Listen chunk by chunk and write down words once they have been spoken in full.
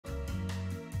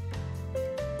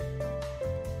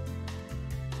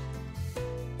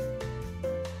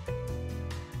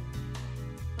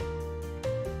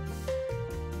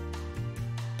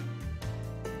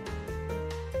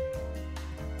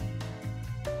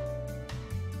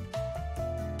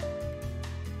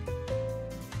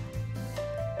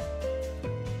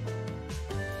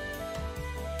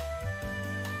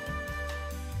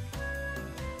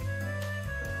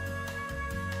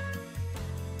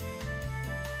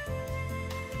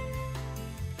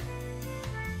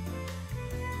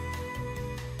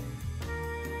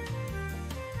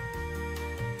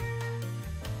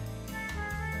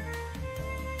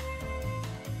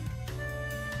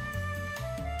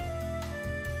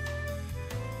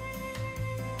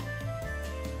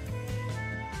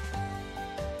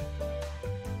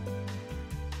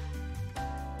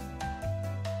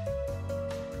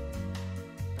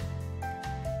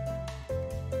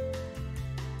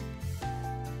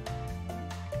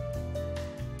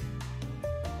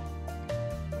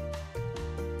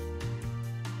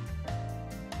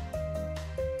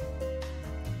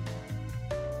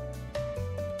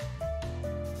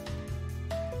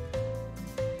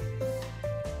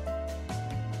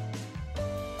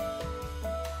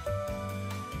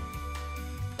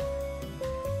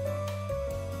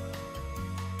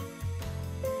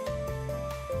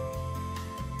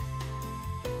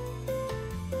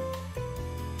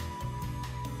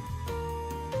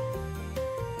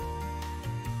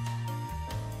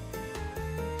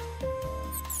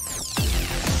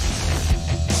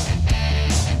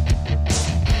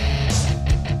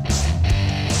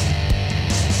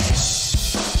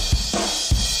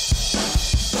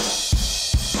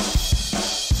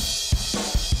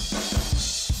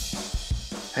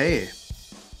Hey,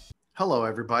 hello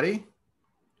everybody.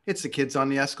 It's the Kids on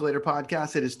the Escalator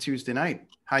podcast. It is Tuesday night.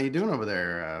 How you doing over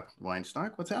there,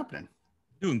 Weinstock? What's happening?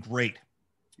 Doing great.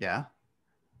 Yeah,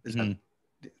 Just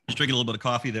drinking a little bit of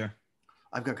coffee there.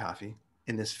 I've got coffee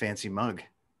in this fancy mug.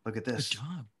 Look at this. Good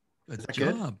job. Is that Good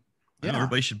good? job. Yeah.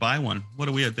 Everybody should buy one. What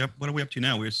are we up to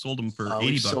now? We sold them for We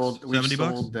 80 sold, bucks, we 70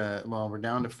 bucks. sold, well, we're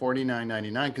down to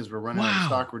 $49.99 because we're running out of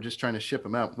stock. We're just trying to ship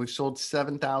them out. We've sold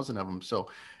 7,000 of them. So,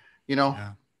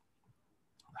 Yeah.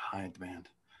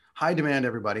 high demand,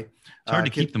 everybody. It's hard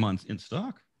to keep them in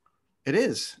stock. It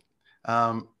is.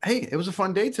 Hey, it was a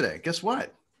fun day today. Guess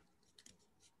what?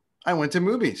 I went to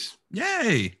movies.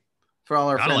 Yay. For all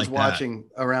our friends watching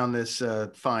around this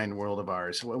fine world of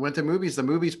ours. We went to movies. The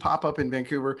movies pop up in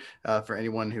Vancouver. For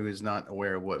anyone who is not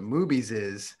aware of what movies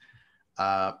is,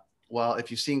 well,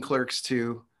 if you've seen Clerks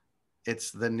 2,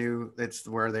 it's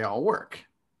where they all work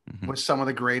with some of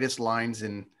the greatest lines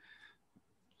in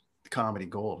comedy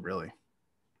gold, really.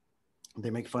 They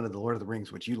make fun of the Lord of the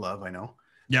Rings, which you love, I know.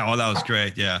 Yeah, well, that was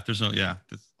great. Yeah, there's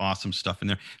awesome stuff in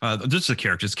there. Just the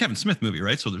characters. It's a Kevin Smith movie,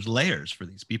 right? So there's layers for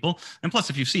these people. And plus,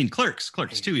 if you've seen Clerks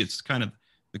 2, it's kind of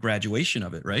the graduation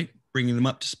of it, right? Bringing them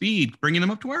up to speed, bringing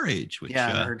them up to our age. Which,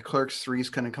 I heard Clerks 3 is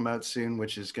going to come out soon,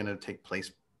 which is going to take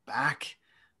place back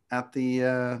at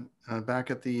the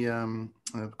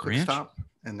Quick Stop,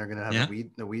 and they're going to have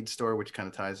the weed store, which kind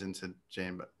of ties into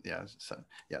Jane. But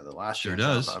the last sure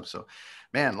does. Bob. So,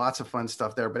 man, lots of fun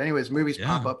stuff there. But anyways, movies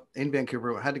pop up in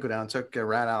Vancouver. I had to go down. Took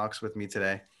Rat Alex with me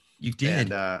today. You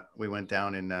did. And we went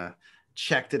down and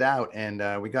checked it out,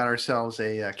 and we got ourselves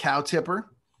a cow tipper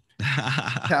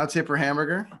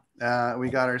hamburger. We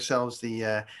got ourselves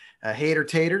the hater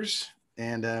taters,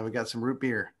 and we got some root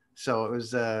beer. So it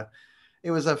was a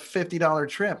 $50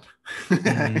 trip.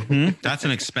 That's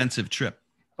an expensive trip.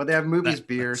 But they have movies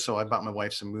beer, so I bought my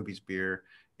wife some movies beer,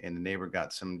 and the neighbor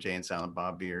got some Jay and Silent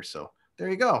Bob beer. So there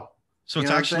you go. So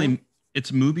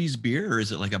it's movies beer, or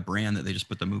is it like a brand that they just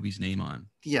put the movies name on?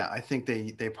 Yeah, I think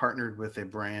they partnered with a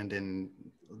brand in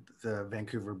the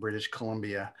Vancouver, British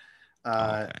Columbia.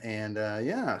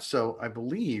 So I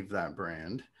believe that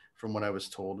brand, from what I was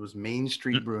told, was Main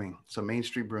Street Brewing. So Main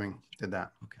Street Brewing did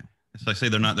that. Okay. So I say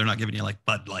they're not giving you like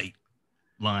Bud Light,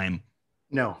 lime.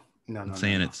 No.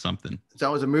 It's something. It's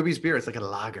always a movies beer. It's like a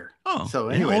lager. Oh, so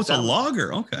anyway, it's a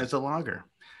lager. Okay, it's a lager,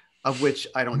 of which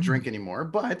I don't drink anymon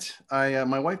but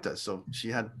my wife does. So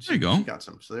she got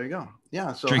some. So there you go.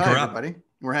 Yeah. So hi everybody.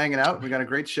 We're hanging out. We got a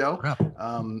great show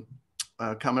coming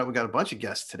up. We got a bunch of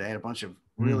guests today and a bunch of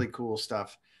really cool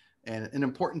stuff, and an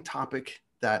important topic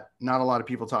that not a lot of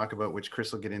people talk about, which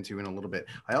Chris will get into in a little bit.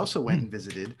 I also went and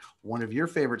visited one of your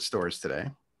favorite stores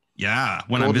today. Yeah,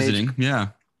 when I'm visiting.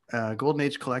 Golden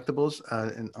Age Collectibles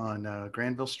on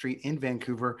Granville Street in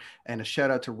Vancouver. And a shout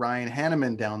out to Ryan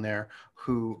Hanneman down there,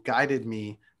 who guided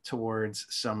me towards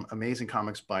some amazing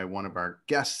comics by one of our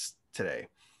guests today,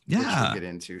 which we'll get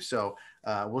into. So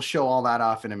we'll show all that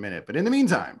off in a minute. But in the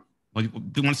meantime. Well,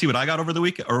 do you want to see what I got over the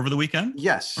weekend?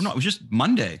 Yes. Or no, it was just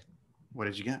Monday. What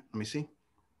did you get? Let me see.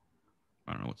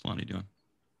 I don't know. What's Lonnie doing?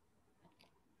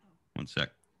 One sec.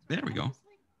 There we go.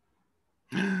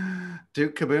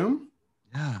 Duke Kaboom?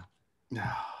 Yeah.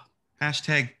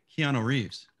 Hashtag Keanu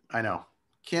Reeves. I know.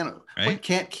 Keanu. Right? What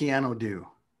can't Keanu do?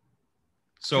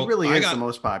 So he really is the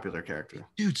most popular character.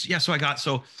 Dude, yeah. So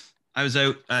I was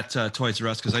out at Toys R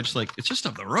Us because I just it's just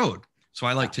up the road. So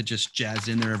I like to just jazz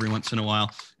in there every once in a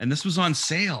while. And this was on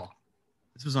sale.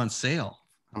 How much?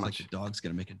 Like the dog's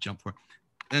going to make a jump for it.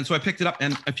 And so I picked it up.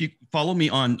 And if you follow me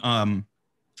on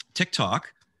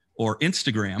TikTok or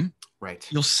Instagram, right,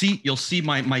 you'll see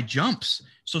my jumps.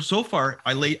 So far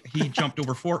he jumped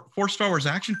over four Star Wars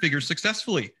action figures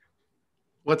successfully.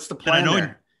 What's the plan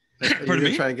there? Pardon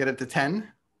me? Try to get it to 10?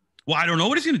 Well, I don't know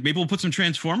what he's gonna do. Maybe we'll put some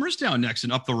Transformers down next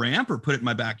and up the ramp, or put it in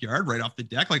my backyard right off the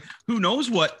deck. Like, who knows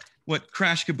what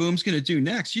Crash Kaboom's gonna do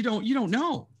next? You don't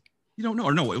know.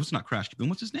 Or no, it was not Crash Kaboom.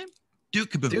 What's his name?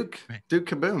 Duke Kaboom. Duke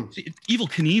Kaboom. See, Evil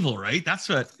Knievel, right? That's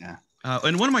what. Yeah.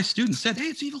 And one of my students said, "Hey,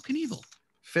 it's Evil Knievel."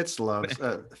 Fitz loves.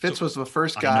 Fitz was the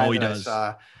first guy I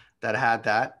saw that had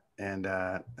that, and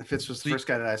Fitz was the first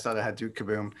guy that I saw that had Duke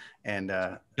Kaboom. And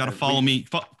gotta follow me.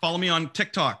 Follow me on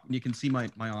TikTok, and you can see my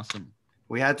awesome.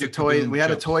 We had a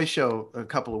toy show a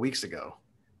couple of weeks ago,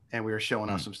 and we were showing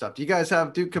off some stuff. Do you guys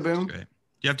have Duke Kaboom? Great.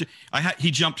 You have to.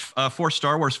 He jumped 4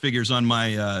 Star Wars figures on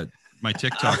my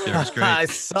TikTok. There, it's great. I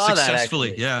saw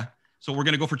successfully. That yeah. So we're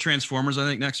gonna go for Transformers, I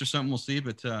think, next or something. We'll see,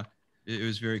 but it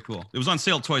was very cool. It was on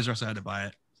sale at Toys R Us. I had to buy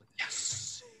it.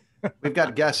 Yes. We've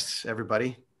got guests,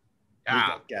 everybody.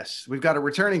 We've got a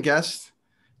returning guest,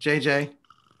 JJ.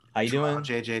 How you doing?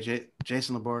 JJ,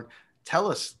 Jason Laborde.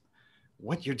 Tell us,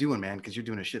 what you're doing, man, because you're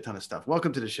doing a shit ton of stuff.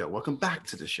 Welcome to the show. Welcome back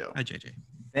to the show. Hi, JJ.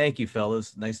 Thank you,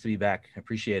 fellas. Nice to be back. I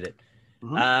appreciate it.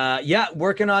 Mhm. Yeah,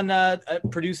 working on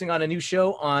producing on a new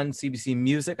show on CBC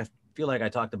Music. I feel like I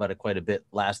talked about it quite a bit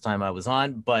last time I was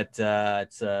on, but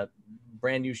it's a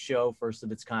brand new show, first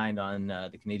of its kind on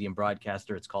the Canadian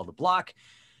broadcaster. It's called The Block,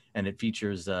 and it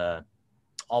features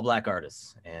all Black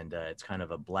artists, and it's kind of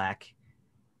a Black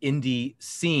indie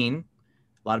scene.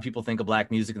 A lot of people think of Black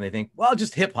music and they think, well,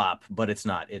 just hip hop, but it's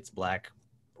not. It's Black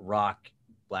rock,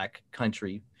 Black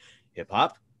country, hip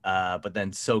hop, but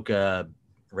then soca,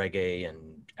 reggae,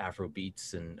 and Afro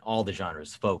beats, and all the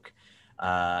genres, folk.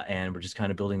 And we're just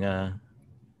kind of building a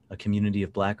community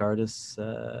of Black artists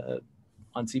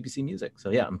on CBC Music. So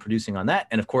yeah, I'm producing on that.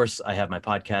 And of course, I have my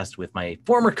podcast with my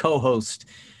former co-host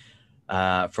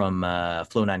from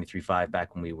Flow 93.5,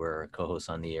 back when we were co-hosts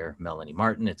on the air, Melanie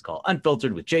Martin. It's called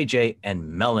Unfiltered with JJ and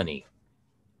Melanie.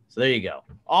 So there you go.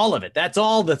 All of it. That's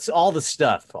all the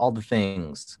stuff, all the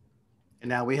things. And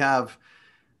now we have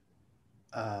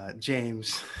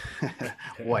James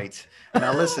White.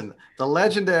 Now listen, the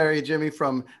legendary Jimmy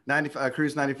from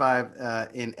Cruise 95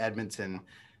 in Edmonton.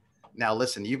 Now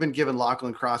listen, you've been giving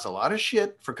Lachlan Cross a lot of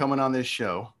shit for coming on this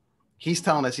show. He's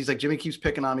telling us, he's like, Jimmy keeps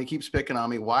picking on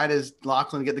me. Why does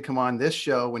Lachlan get to come on this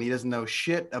show when he doesn't know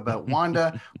shit about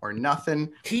Wanda or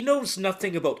nothing? He knows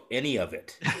nothing about any of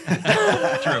it.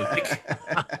 True.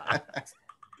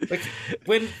 Like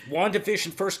when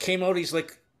WandaVision first came out, he's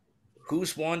like,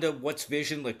 who's Wanda? What's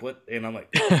Vision? Like what? And I'm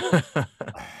like,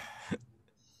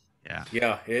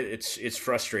 yeah, it's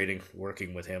frustrating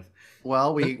working with him.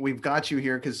 Well, we've got you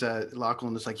here because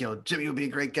Lachlan was like, Jimmy would be a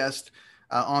great guest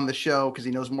on the show because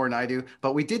he knows more than I do.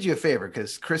 But we did you a favor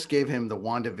because Chris gave him the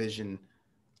WandaVision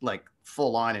like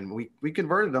full on, and we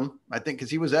converted him, I think,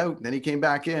 because he was out. And then he came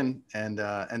back in, and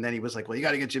then he was like, well, you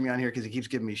got to get Jimmy on here because he keeps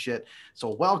giving me shit. So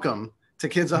welcome to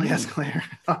Kids on the Escalator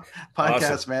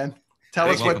podcast, awesome. Man. Tell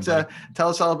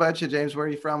us all about you, James. Where are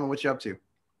you from and what you up to?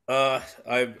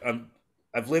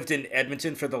 I've lived in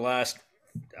Edmonton for the last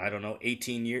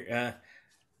 18 years.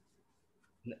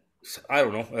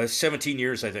 17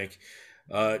 years, I think.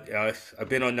 I've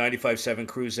been on 95.7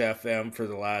 Cruise FM for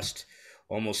the last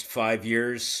almost 5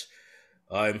 years.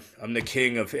 I'm the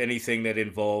king of anything that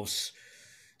involves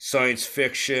science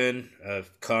fiction,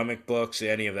 comic books,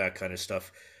 any of that kind of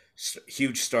stuff.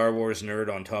 Huge Star Wars nerd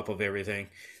on top of everything.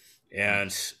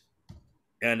 And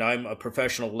I'm a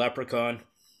professional leprechaun.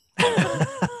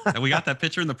 And we got that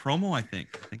picture in the promo, I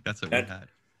think. I think that's what we had.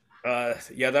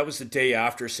 Yeah, that was the day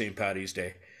after St. Paddy's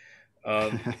Day.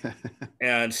 And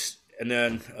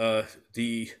then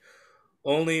the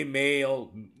only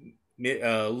male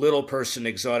little person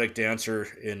exotic dancer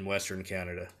in Western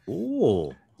Canada.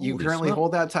 Ooh. You currently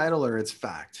hold that title, or it's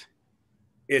fact?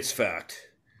 It's fact.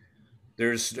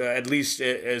 There's at least,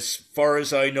 as far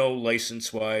as I know,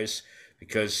 license-wise,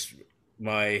 because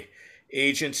my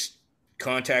agent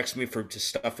contacts me for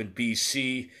stuff in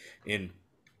BC, in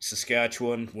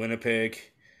Saskatchewan, Winnipeg.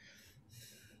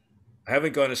 I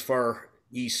haven't gone as far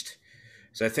east,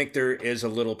 so I think there is a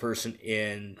little person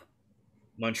in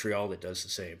Montreal that does the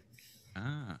same.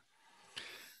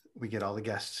 We get all the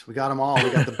guests. We got them all. We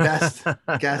got the best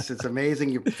guests. It's amazing.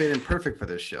 You fit in perfect for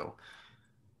this show.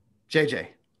 JJ,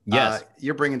 yes,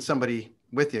 you're bringing somebody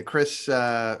with you. Chris,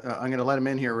 I'm going to let him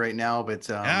in here right now, but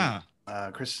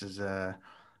Chris is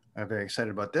very excited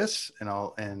about this,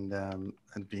 and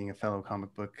being a fellow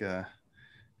comic book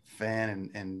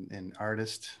fan and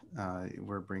artist,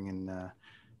 we're bringing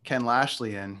Ken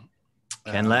Lashley in.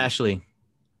 Ken Lashley.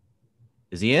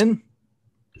 Is he in?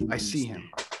 I see him.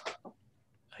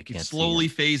 I can't slowly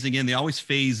phasing in. They always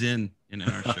phase in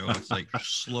our show. It's like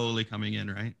slowly coming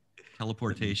in, right?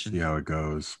 Teleportation. See how it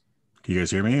goes. Can you guys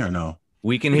hear me or no?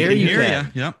 We can hear you.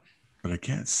 Yep. But I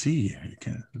can't see.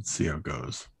 Let's see how it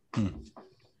goes.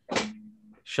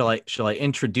 Shall I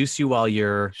introduce you while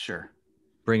you're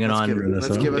bringing on?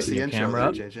 Let's give us the intro, camera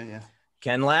up. JJ. Yeah.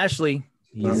 Ken Lashley.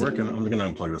 Not working. I'm going to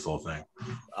unplug this whole thing.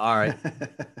 All right.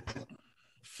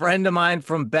 Friend of mine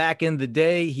from back in the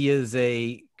day. He is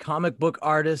a comic book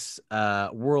artist,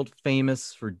 world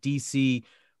famous for DC,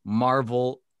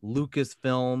 Marvel,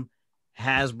 Lucasfilm,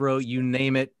 Hasbro, you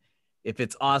name it. If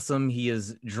it's awesome, he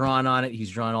is drawn on it. He's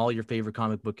drawn all your favorite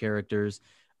comic book characters.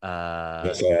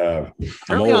 Yes, I have.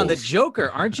 Currently on the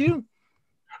Joker, aren't you?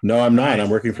 No, I'm not.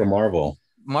 I'm working for Marvel.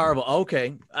 Marvel.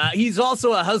 Okay. He's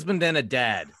also a husband and a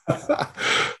dad.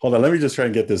 Hold on. Let me just try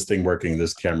and get this thing working,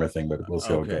 this camera thing, but we'll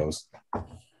see how it goes.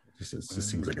 It just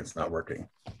seems like it's not working.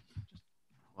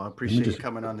 Well, I appreciate you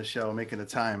coming on the show, making the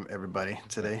time, everybody,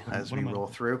 today as we roll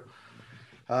through.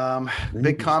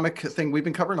 Big comic thing. We've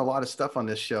been covering a lot of stuff on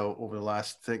this show over the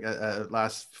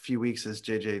last few weeks, as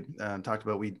JJ talked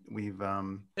about. We've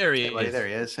there he is. There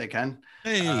he is. Hey, Ken.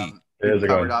 Hey, we've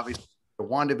covered obviously the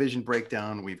WandaVision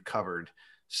breakdown. We've covered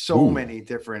so many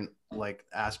different like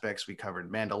aspects. We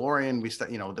covered Mandalorian.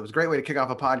 There was a great way to kick off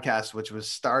a podcast, which was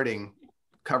starting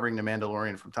covering the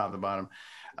Mandalorian from top to bottom.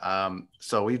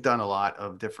 So we've done a lot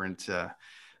of different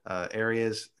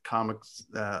areas, comics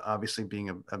obviously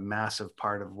being a massive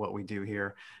part of what we do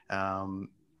here. And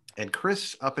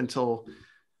Chris, up until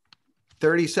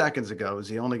 30 seconds ago, is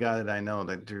the only guy that I know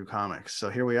that drew comics. So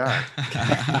here we are.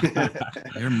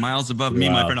 You're miles above me,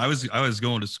 my friend. I was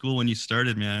going to school when you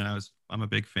started, man. I'm a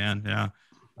big fan. Yeah.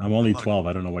 I'm only 12.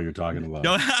 I don't know what you're talking about.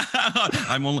 No,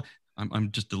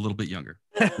 I'm just a little bit younger.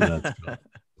 That's cool.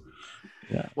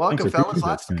 Yeah. Welcome, fellas.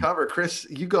 Lots to cover. Chris,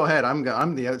 you go ahead. I'm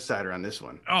the outsider on this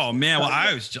one. Oh man,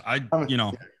 well,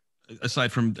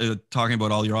 aside from talking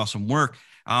about all your awesome work,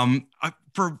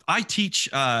 I teach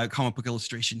comic book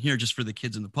illustration here just for the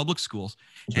kids in the public schools,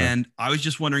 and I was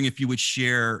just wondering if you would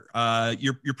share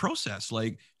your process.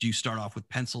 Like, do you start off with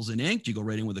pencils and ink? Do you go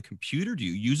right in with a computer? Do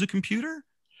you use a computer?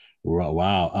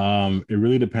 Wow. It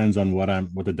really depends on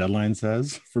what the deadline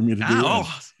says for me to do.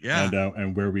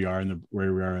 And where we are in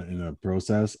the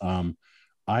process.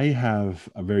 I have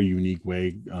a very unique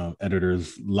way.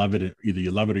 Editors love it. Either you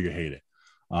love it or you hate it.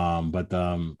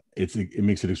 It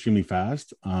makes it extremely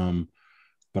fast.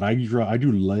 But I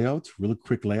do layouts, really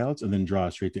quick layouts, and then draw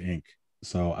straight to ink.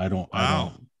 So I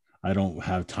don't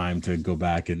have time to go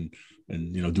back and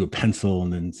do a pencil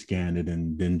and then scan it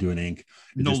and then do an ink.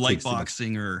 No light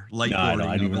boxing or light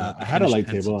boarding. I had a light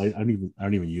table. I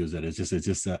don't even use it. It's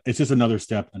just another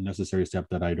step, a necessary step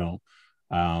that I don't.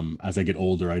 As I get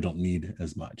older, I don't need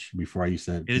as much. Before I used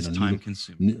to, it is time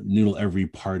consuming. Noodle every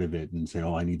part of it and say,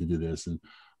 oh, I need to do this. And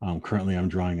currently, I'm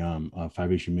drawing a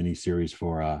 5-issue mini series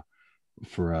for a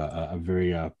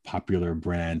very popular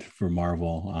brand for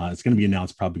Marvel. It's going to be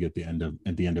announced probably at the end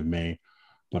of May.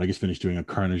 But I just finished doing a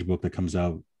Carnage book that comes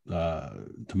out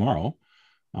tomorrow.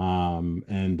 I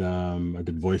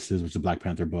did Voices, which is a Black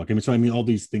Panther book. All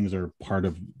these things are part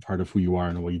of who you are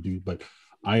and what you do. But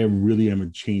I really am a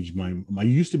change. I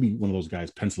used to be one of those guys,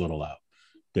 pencil it all out,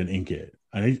 then ink it.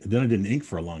 Then I didn't ink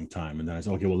for a long time. And then I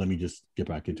said, okay, well, let me just get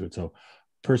back into it. So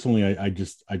personally, I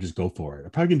just go for it. I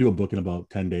probably can do a book in about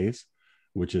 10 days,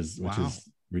 which is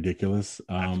ridiculous.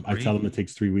 I tell them it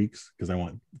takes 3 weeks because I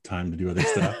want time to do other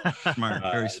stuff. Smart,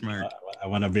 very smart. I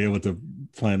want to be able to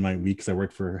plan my weeks. I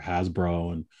work for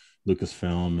Hasbro and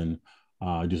Lucasfilm, and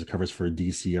I do the covers for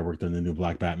DC. I worked on the new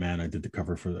Black Batman. I did the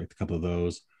cover for like a couple of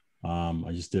those.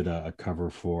 I just did a cover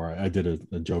for. I did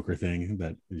a Joker thing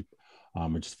that I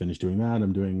just finished doing that.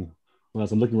 I'm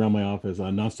looking around my office.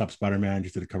 Nonstop Spider-Man.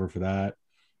 Just did a cover for that.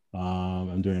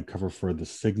 I'm doing a cover for The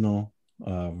Signal,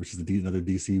 which is another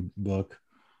DC book.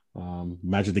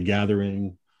 Magic the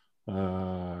Gathering,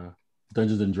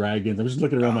 Dungeons and Dragons. I'm just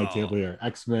looking around my table here.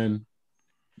 X-Men.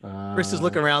 Chris is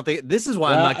looking around. This is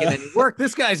why I'm not getting any work.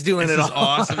 This guy's doing it all.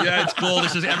 Awesome. Yeah, it's cool.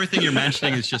 This is everything you're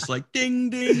mentioning. It's just like ding,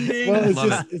 ding, ding.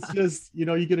 Well, it's just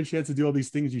you get a chance to do all these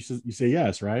things. You say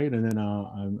yes, right? And then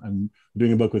I'm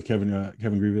doing a book with Kevin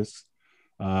Grievous,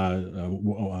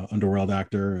 Underworld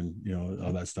actor, and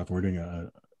all that stuff. We're doing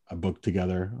a book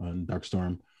together on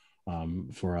Darkstorm.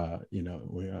 For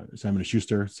Simon &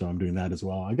 Schuster, so I'm doing that as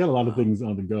well. I got a lot of things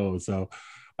on the go, so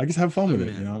I just have fun with it.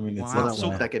 It's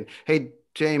so second. Hey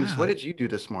James, what did you do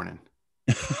this morning?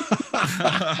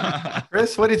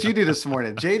 Chris, what did you do this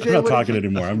morning? JJ, I'm not talking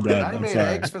anymore. I'm done. I made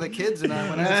eggs for the kids, and I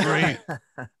went out. Right.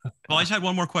 Well, I just had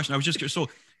one more question. I was just curious. So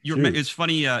it's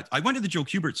funny. I went to the Joe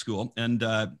Kubert School, and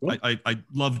I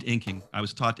loved inking. I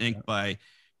was taught ink by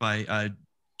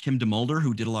Kim DeMulder,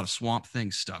 who did a lot of Swamp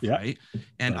Thing stuff, right?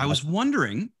 And I was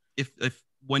wondering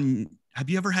have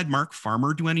you ever had Mark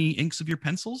Farmer do any inks of your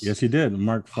pencils? Yes, he did.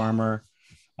 Mark Farmer,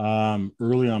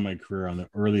 early on my career,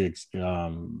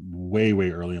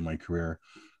 way early in my career,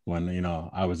 when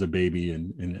I was a baby,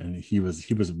 and he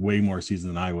was way more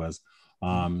seasoned than I was.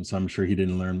 So I'm sure he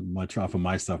didn't learn much off of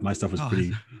my stuff. My stuff was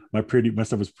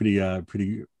pretty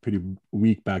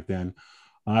weak back then.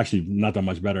 Actually, not that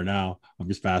much better now. I'm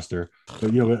just faster.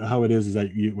 But how it is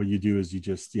that what you do is you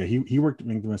just he worked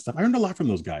making my stuff. I learned a lot from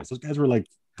those guys. Those guys were like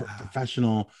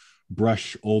professional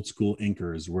brush old school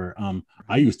inkers. Where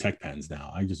I use tech pens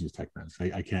now. I just use tech pens.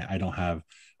 I don't have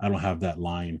that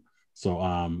line. So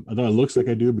although it looks like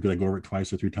I do because I go over it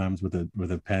twice or 3 times with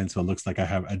a pen, so it looks like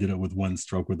I did it with one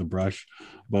stroke with a brush.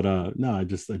 But no,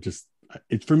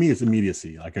 it's for me, it's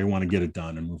immediacy. Like I want to get it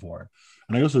done and move forward.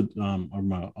 And I also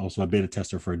I'm also a beta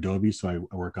tester for Adobe, so I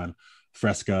work on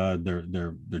Fresca, their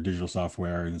digital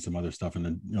software, and some other stuff, and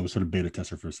then sort of beta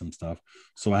tester for some stuff.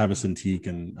 So I have a Cintiq,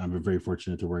 and I'm very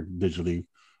fortunate to work digitally.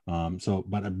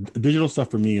 But digital stuff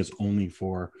for me is only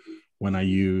for when I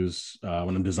use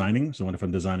when I'm designing. So if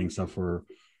I'm designing stuff for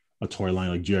a toy line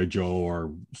like G.I. Joe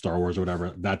or Star Wars or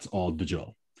whatever, that's all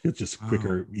digital. It's just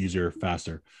quicker, easier,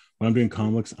 faster. When I'm doing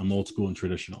comics, I'm old school and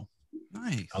traditional.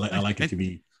 Nice. I like it to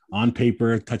be on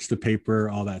paper, touch the paper,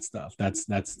 all that stuff. That's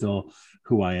still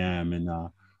who I am. And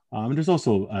there's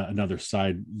also another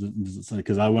side,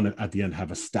 because I want to at the end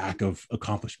have a stack of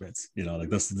accomplishments. Like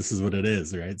this is what it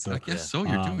is, right? So I guess so.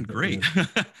 You're doing great.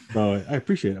 So I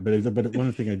appreciate it. But one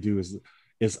of the things I do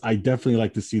is I definitely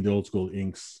like to see the old school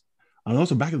inks. And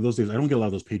also back in those days, I don't get a lot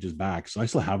of those pages back. So I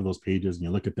still have those pages, and you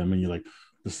look at them and you're like,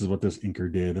 this is what this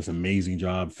inker did. This amazing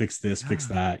job. Fix this, fix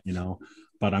that,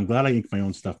 But I'm glad I ink my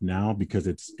own stuff now, because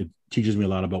it teaches me a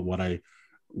lot about what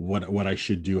I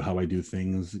should do, how I do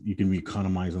things. You can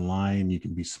economize in line. You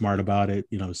can be smart about it,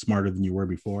 smarter than you were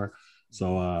before.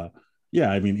 So,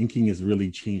 yeah, I mean, inking has really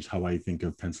changed how I think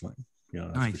of penciling.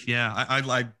 Nice. Sure. Yeah.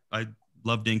 I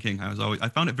loved inking. I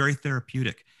found it very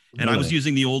therapeutic. And really? I was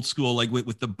using the old school, like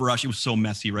with the brush. It was so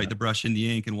messy, right? Yeah. The brush and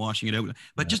the ink and washing it out.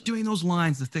 But just doing those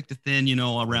lines, the thick to thin,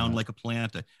 around like a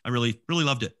plant. I really, really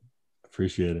loved it.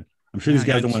 Appreciate it. I'm sure these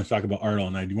guys don't want to talk about art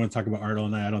all night. Do you want to talk about art all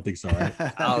night? I don't think so, right?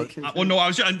 Well, no, I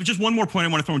was just one more point I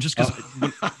want to throw in, just because,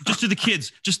 just to the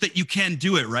kids, just that you can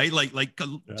do it, right? Like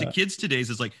to kids today's,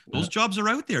 it's like those jobs are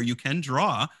out there. You can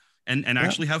draw and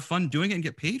actually have fun doing it and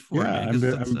get paid for it.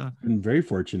 I'm very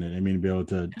fortunate. I mean, to be able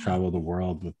to travel the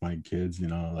world with my kids,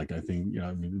 like I think,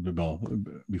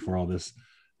 before all this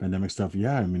pandemic stuff,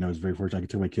 I mean, I was very fortunate. I could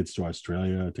take my kids to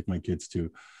Australia. I took my kids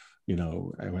to,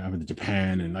 I went to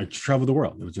Japan, and I traveled the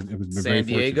world. It was San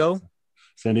Diego. Fortunate.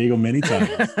 San Diego many times.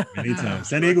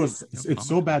 San Diego it's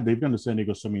so bad. They've gone to San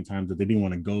Diego so many times that they didn't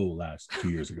want to go last 2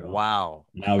 years ago. Wow.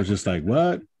 And I was just like,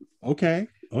 what? Okay.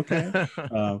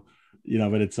 But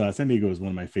it's San Diego is one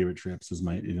of my favorite trips. Is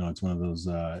my it's one of those.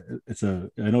 I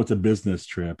know it's a business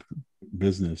trip,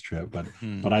 but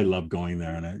I love going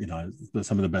there, and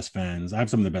some of the best fans. I have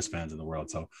some of the best fans in the world.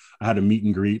 So I had a meet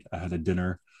and greet. I had a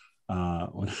dinner.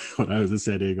 When I was in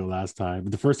San Diego last time.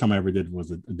 The first time I ever did was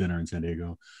a dinner in San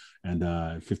Diego,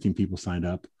 and 15 people signed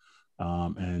up.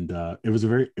 It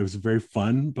was very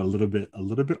fun, but a little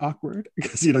bit awkward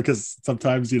because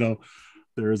sometimes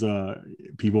there's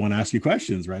people want to ask you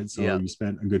questions, right? So you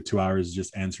spent a good 2 hours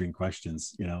just answering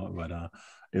questions, but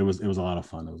it was a lot of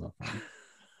fun. It was a lot of fun.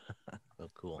 Oh,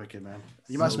 cool. Wicked, man.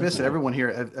 You must miss it. Everyone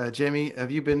here. Jamie,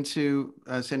 have you been to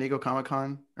San Diego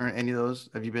Comic-Con or any of those?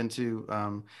 Have you been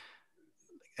to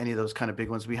any of those kind of big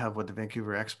ones? We have the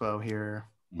Vancouver Expo here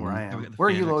where I am. Where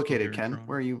are you located, Ken?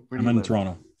 Where are you? I'm in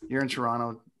Toronto. You're in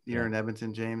Toronto. You're in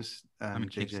Edmonton, James. I'm in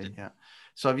JJ. Kingston. Yeah.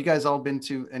 So have you guys all been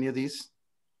to any of these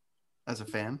as a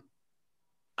fan?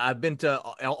 I've been to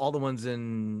all the ones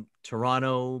in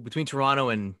Toronto, between Toronto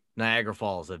and Niagara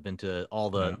Falls. I've been to all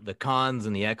the cons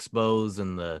and the expos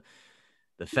and the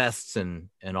fests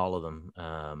and all of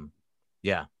them.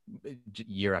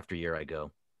 Year after year I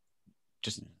go.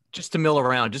 Just to mill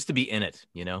around, just to be in it,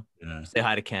 Say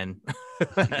hi to Ken.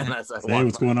 Hey,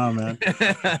 what's going on, man?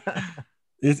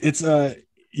 It's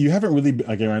you haven't really,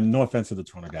 again, no offense to the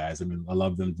Toronto guys. I mean, I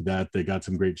love them to that. They got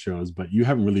some great shows, but you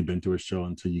haven't really been to a show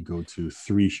until you go to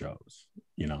 3 shows.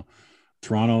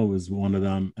 Toronto is one of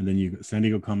them, and then you San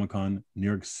Diego Comic-Con, New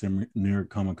York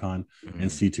Comic-Con, and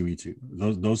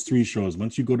C2E2. Those 3 shows.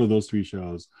 Once you go to those 3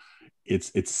 shows,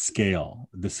 it's scale.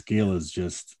 The scale is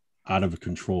just out of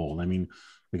control. I mean,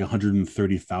 like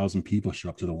 130,000 people show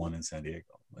up to the one in San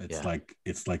Diego.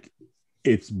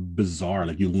 It's bizarre.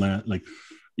 Like you land,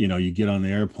 you get on the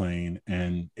airplane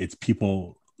and it's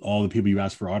people, all the people you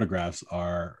ask for autographs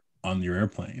are on your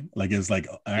airplane.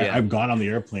 I've got on the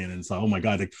airplane and it's like, oh my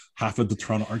God, like half of the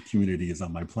Toronto art community is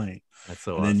on my plane. That's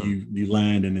so and awesome. Then you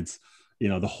land and it's,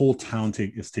 the whole town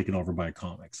is taken over by a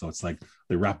comic. So it's like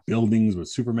they wrap buildings with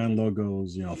Superman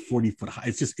logos, 40-foot high.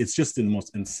 It's just the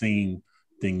most insane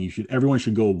thing. Everyone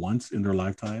should go once in their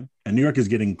lifetime. And New York is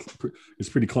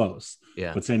pretty close.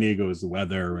 Yeah. But San Diego is the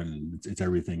weather and it's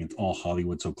everything. It's all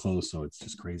Hollywood so close. So it's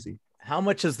just crazy. How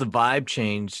much has the vibe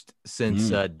changed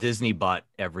since Disney bought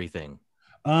everything?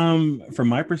 From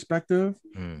my perspective,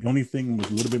 the only thing was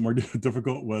a little bit more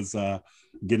difficult was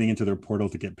getting into their portal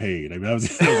to get paid. I mean, that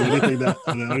was the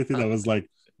only thing that was like,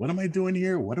 what am I doing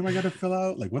here? What do I got to fill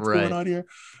out? Like, what's going on here?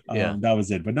 That was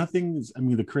it. But nothing. I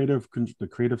mean, the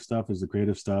creative stuff is the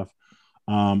creative stuff.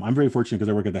 I'm very fortunate because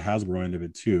I work at the Hasbro end of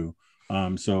it too.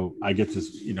 So I get to,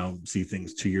 see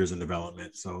things 2 years in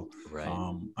development. So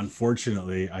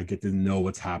unfortunately, I get to know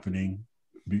what's happening,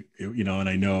 and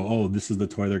I know, oh, this is the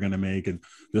toy they're going to make, and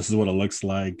this is what it looks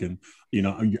like. And,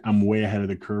 I'm way ahead of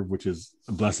the curve, which is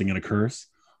a blessing and a curse,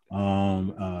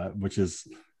 which is,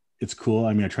 it's cool.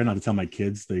 I mean, I try not to tell my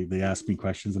kids. They ask me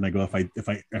questions, and I go,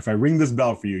 if I ring this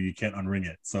bell for you, you can't unring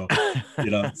it. So,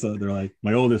 so they're like,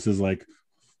 my oldest is like,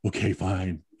 okay,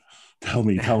 fine. Tell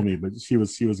me. But she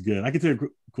was good. I can tell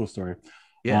you a cool story.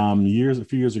 Yeah. A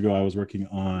few years ago, I was working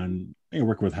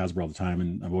with Hasbro all the time,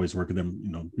 and I've always worked with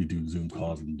them. We do Zoom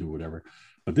calls and do whatever.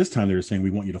 But this time they were saying,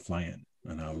 we want you to fly in.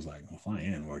 And I was like, well, fly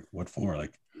in? What for?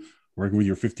 Like, working with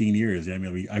you 15 years. I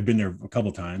mean, I've been there a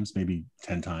couple times, maybe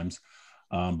 10 times,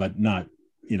 but not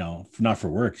for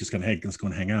work, just kind of, hey, let's go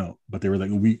and hang out. But they were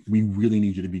like, we really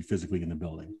need you to be physically in the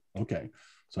building. Okay.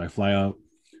 So I fly out.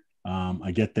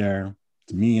 I get there.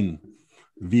 It's me and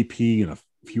VP and a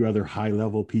few other high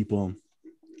level people.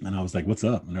 And I was like, what's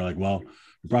up? And they're like, well,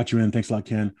 we brought you in. Thanks a lot,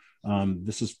 Ken.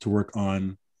 This is to work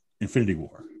on Infinity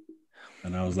War.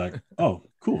 And I was like, oh,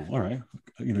 cool. All right.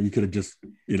 You could have just,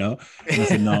 and I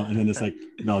said, no. And then it's like,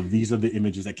 no, these are the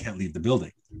images that can't leave the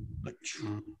building. Like,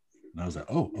 and I was like,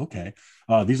 oh, okay.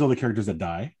 These are the characters that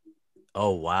die.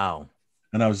 Oh, wow.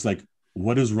 And I was like,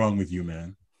 what is wrong with you,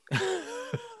 man?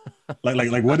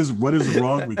 like what is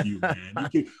wrong with you, man?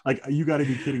 You got to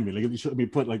be kidding me. Like, you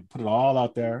should put it all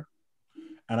out there.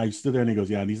 And I stood there, and he goes,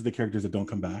 yeah, these are the characters that don't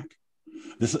come back.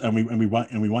 We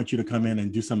want you to come in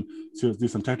and do some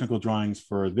technical drawings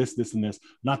for this, and this.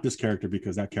 Not this character,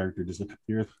 because that character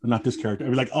disappears. Not this character. I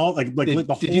mean, the whole.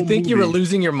 Did you think movie, you were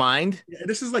losing your mind? Yeah,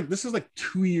 this is like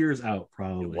 2 years out,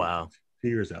 probably. Wow, 2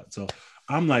 years out. So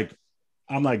I'm like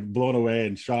blown away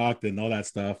and shocked and all that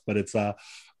stuff. But it's but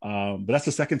that's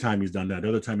the second time he's done that. The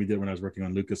other time he did when I was working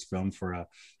on Lucasfilm for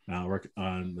work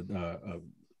on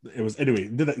it was anyway.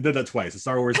 Did that twice. The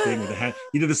Star Wars thing with the hand.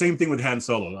 He did the same thing with Han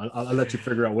Solo. I'll let you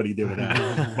figure out what he did with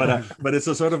that. But it's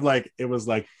a sort of like, it was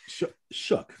like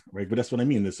shook, right? But that's what I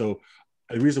mean. So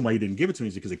the reason why he didn't give it to me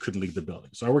is because it couldn't leave the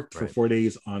building. So I worked for 4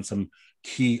 days on some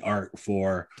key art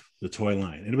for the toy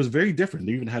line, and it was very different.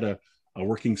 They even had a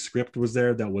working script was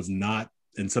there that was not,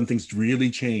 and some things really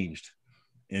changed,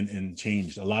 and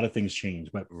changed. A lot of things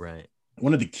changed, but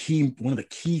one of the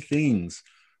key things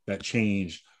that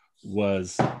changed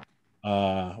was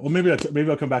well, maybe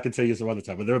I'll come back and tell you some other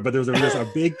time, but there was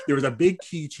a big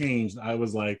key change. I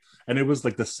was like, and it was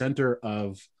like the center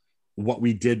of what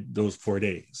we did those 4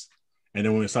 days. And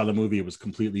then when we saw the movie, it was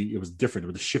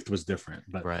different. The shift was different,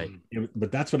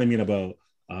 but that's what I mean about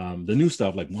the new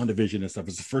stuff like WandaVision and stuff.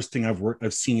 It's the first thing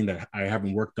I've seen that I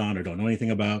haven't worked on or don't know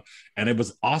anything about. And it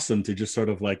was awesome to just sort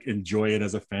of like enjoy it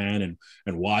as a fan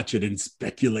and watch it and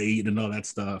speculate and all that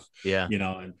stuff. Yeah.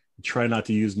 And try not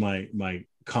to use my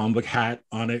comic hat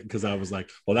on it, because I was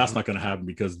like, well, that's not going to happen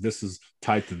because this is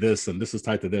tied to this and this is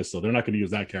tied to this, so they're not going to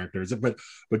use that character.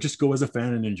 But just go as a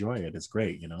fan and enjoy it. It's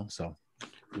great, so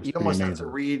you almost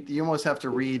have to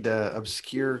read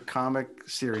obscure comic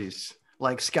series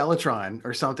like Skeletron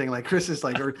or something like Chris is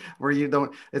like, or where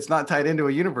it's not tied into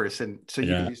a universe, and so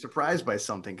you can be surprised by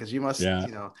something, because you must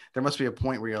there must be a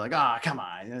point where you're like, come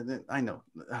on, I know.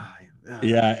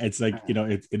 Yeah, it's like,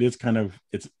 it is kind of,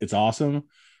 it's awesome.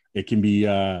 It can be you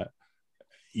know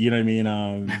what I mean?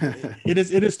 It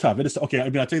is tough. It is okay. I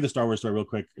mean, I'll tell you the Star Wars story real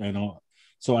quick.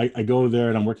 So I go there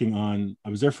and I'm working on, I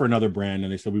was there for another brand,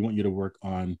 and they said, we want you to work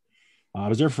on, I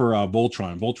was there for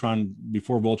Voltron.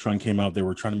 Before Voltron came out, they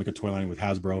were trying to make a toy line with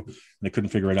Hasbro, and they couldn't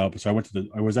figure it out. So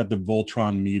I was at the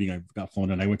Voltron meeting. I got flown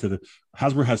in. I went to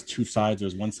Hasbro has two sides.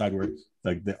 There's one side where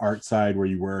like the art side where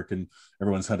you work and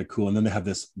everyone's kind of cool. And then they have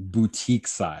this boutique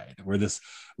side where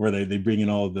they bring in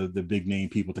all the big name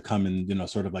people to come and,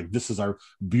 sort of like, this is our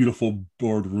beautiful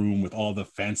boardroom with all the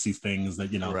fancy things that,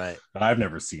 that I've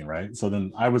never seen. Right. So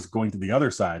then I was going to the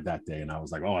other side that day, and I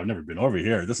was like, oh, I've never been over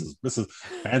here. This is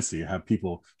fancy. You have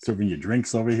people serving you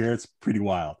drinks over here. It's pretty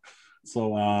wild.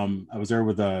 So I was there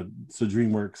with so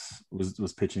DreamWorks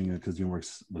was pitching, because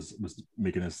DreamWorks was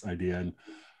making this idea, and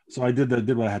so I did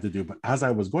what I had to do. But as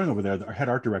I was going over there, our head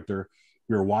art director,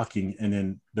 we were walking, and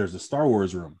then there's a Star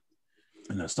Wars room,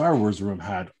 and the Star Wars room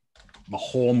had the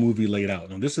whole movie laid out.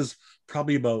 Now this is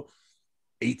probably about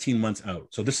 18 months out,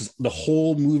 so this is the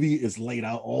whole movie is laid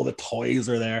out. All the toys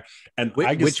are there, and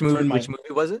which movie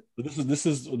was it? This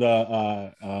is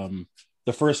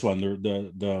the first one,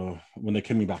 the when they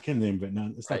came back in, but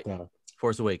no, it's not the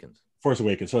Force Awakens. So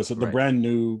the brand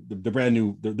new, the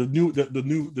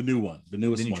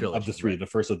newest one of the three, the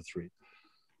first of the three.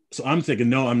 So I'm thinking,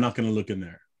 no, I'm not going to look in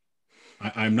there.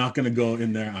 I'm not going to go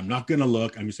in there. I'm not going to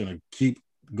look. I'm just going to keep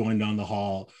going down the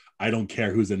hall. I don't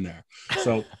care who's in there.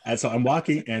 So I'm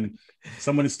walking, and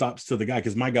someone stops to the guy,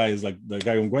 because my guy is like, the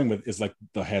guy I'm going with is like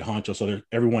the head honcho. So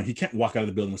everyone, he can't walk out of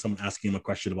the building with someone asking him a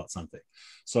question about something.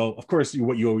 So of course,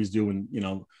 what you always do, when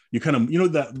you kind of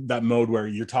that mode where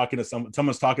you're talking to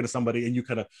someone's talking to somebody, and you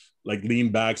kind of like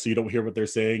lean back so you don't hear what they're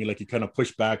saying, and like you kind of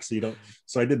push back so you don't.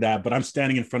 So I did that, but I'm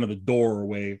standing in front of the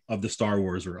doorway of the Star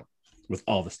Wars room with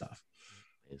all the stuff,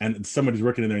 and somebody's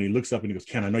working in there, and he looks up and he goes,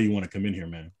 "Ken, I know you want to come in here,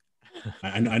 man.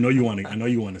 I know you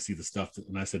want to see the stuff."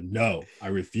 And I said, "No, I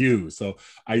refuse." So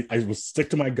I will stick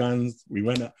to my guns. We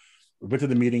went to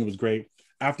the meeting. It was great.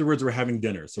 Afterwards, we're having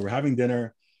dinner. So we're having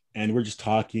dinner and we're just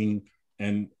talking.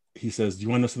 And he says, "Do you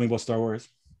want to know something about Star Wars?"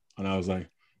 And I was like,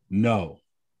 "No."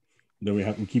 Then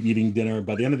we keep eating dinner.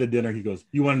 By the end of the dinner, he goes,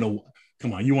 "You want to know?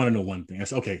 Come on, you want to know one thing?" I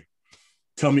said, "Okay,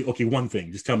 tell me. Okay, one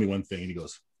thing. Just tell me one thing." And he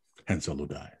goes, "Han Solo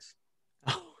dies."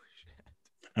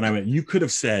 And I went, "You could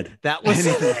have said that was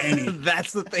anything."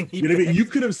 That's the thing. You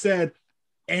could have said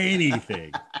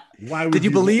anything. Why would Did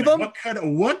you believe him?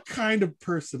 What kind of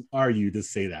person are you to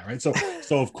say that, right? So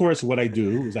of course, what I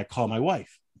do is I call my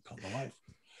wife. And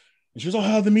she goes, "Oh,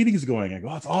 how the meeting is going?" I go,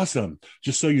 "Oh, it's awesome.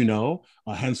 Just so you know,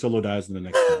 Han Solo dies in the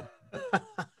next film."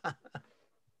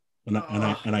 and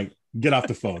I get off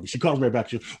the phone. She calls me right back.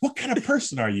 She goes, "What kind of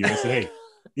person are you?" I said, "Hey,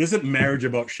 isn't marriage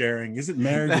about sharing? Isn't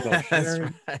marriage about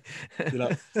sharing?" Right.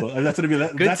 So that's gonna be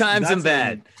that. Good times and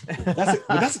bad.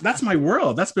 That's my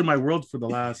world. That's been my world for the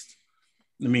last,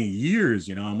 years.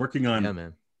 I'm working on. Yeah,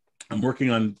 man. I'm working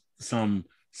on some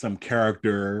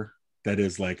character that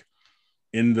is like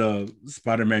in the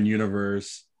Spider-Man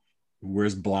universe,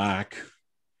 wears black,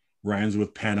 rhymes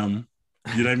with Panem.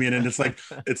 You know what I mean? And it's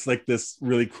like this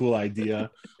really cool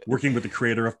idea. Working with the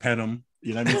creator of Panem.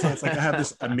 You know what I mean? So it's like I have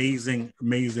this amazing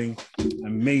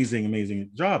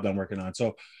job that I'm working on.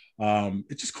 So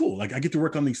it's just cool. Like I get to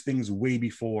work on these things way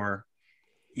before,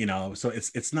 so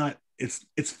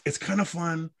it's kind of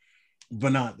fun,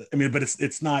 but not, but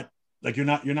it's not like you're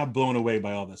not blown away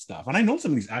by all this stuff. And I know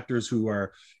some of these actors who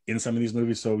are in some of these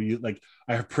movies. So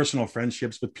I have personal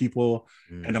friendships with people,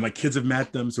 and my kids have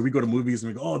met them. So we go to movies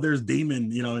and we go, "Oh, there's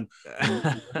Damon,"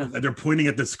 and they're pointing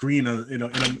at the screen, in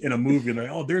a movie, and they're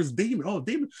like, "Oh, there's Damon. Oh,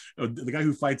 Damon, the guy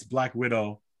who fights Black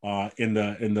Widow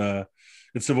in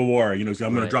Civil War. I'm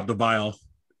going to drop the vial.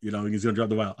 He's going to drop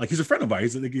the vial. Like he's a friend of mine.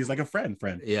 He's like a friend.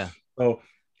 Yeah. So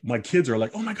my kids are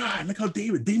like, "Oh my God, look how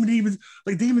Damon's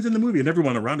in the movie." And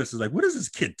everyone around us is like, "What is this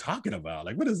kid talking about?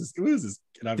 Like, what is this? Who is this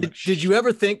kid?" Did you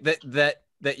ever think that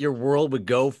your world would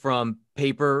go from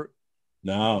paper,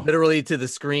 no, literally, to the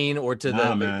screen or to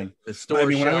the store?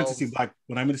 When I went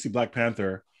to see Black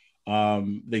Panther,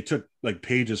 they took like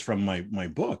pages from my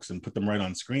books and put them right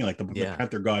on screen. Like the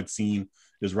Panther God scene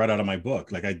is right out of my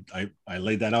book. Like I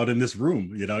laid that out in this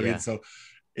room. What I mean? So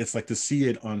it's like to see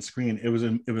it on screen. It was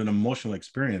an emotional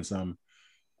experience.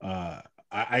 I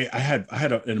had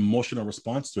an emotional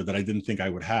response to it that I didn't think I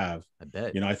would have. I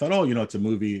bet. I thought, it's a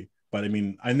movie, but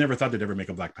I never thought they'd ever make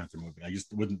a Black Panther movie. I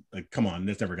just wouldn't, like, come on,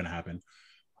 that's never going to happen.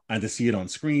 And to see it on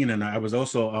screen, and I was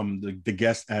also the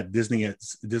guest at Disney at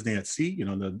Sea,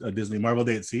 the Disney Marvel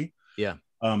Day at Sea. Yeah.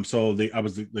 So I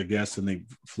was the guest, and they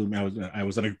flew me. I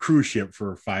was on a cruise ship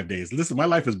for 5 days. Listen, my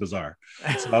life is bizarre.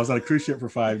 So I was on a cruise ship for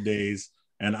 5 days.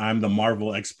 And I'm the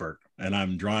Marvel expert, and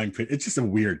I'm drawing. It's just a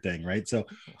weird thing, right? So,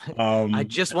 I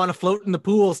just want to float in the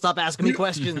pool. Stop asking me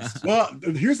questions. Well,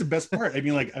 here's the best part.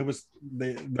 I was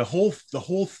the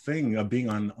whole thing of being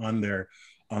on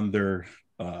their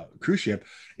cruise ship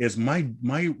is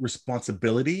my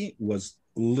responsibility was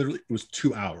literally, it was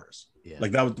 2 hours. Yeah.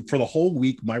 Like that was for the whole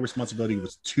week. My responsibility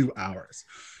was 2 hours,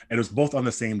 and it was both on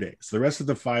the same day. So the rest of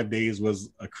the 5 days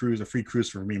was a free cruise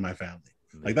for me and my family.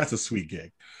 Like that's a sweet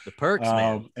gig. The perks,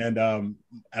 man. And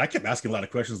I kept asking a lot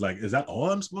of questions like, "Is that all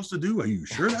I'm supposed to do? Are you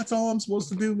sure that's all I'm supposed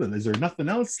to do? And is there nothing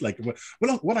else? Like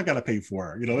what I gotta pay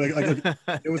for?"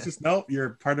 It was just, no,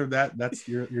 you're part of that. That's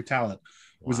your talent.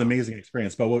 It was an amazing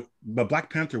experience. But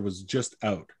Black Panther was just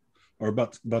out, or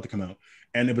about to come out,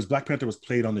 and Black Panther was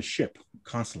played on the ship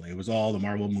constantly. It was all the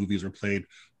Marvel movies were played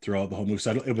throughout the whole movie.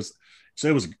 So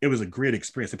it was a great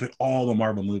experience. They played all the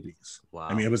Marvel movies. Wow.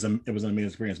 It was an amazing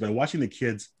experience. But watching the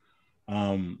kids,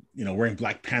 wearing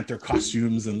Black Panther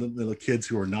costumes, and little kids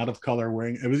who are not of color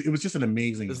wearing it was just an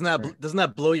amazing. Doesn't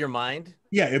that blow your mind?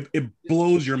 Yeah, it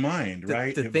blows your mind,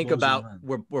 right? To think about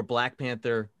where Black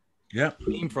Panther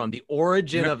came from, the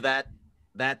origin of that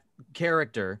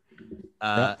character,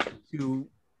 to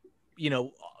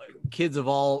kids of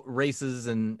all races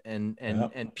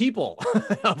and people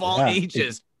of all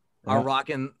ages are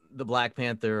rocking the Black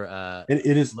Panther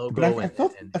it is logo. But I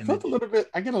felt a little bit,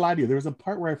 I gotta lie to you, there was a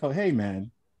part where I felt, hey man,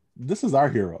 this is our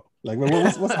hero. Like,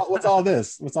 what's all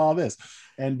this? What's all this?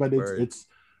 And but it's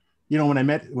when I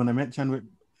met Chadwick,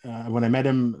 when I met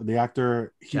him, the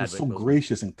actor, he was so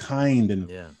gracious and kind,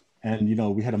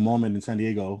 and we had a moment in San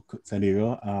Diego.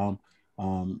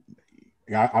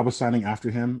 I was signing after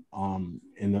him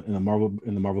in the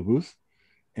Marvel booth.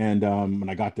 And when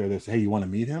I got there, they said, "Hey, you want to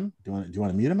meet him? Do you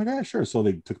want to meet him?" I go, "Yeah, sure." So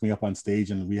they took me up on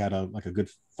stage, and we had a good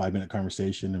 5-minute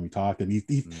conversation, and we talked. And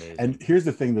and here's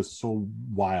the thing that's so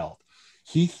wild: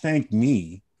 he thanked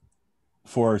me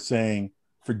for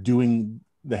doing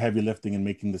the heavy lifting and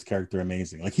making this character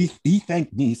amazing. Like he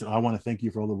thanked me. He said, "I want to thank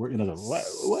you for all the work."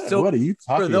 What are you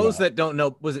talking about? For those that don't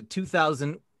know, was it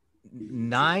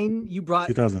 2009? You brought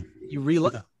 2000. You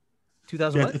realized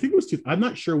 2000. Yeah, I think it was. I'm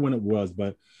not sure when it was,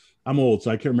 but I'm old, so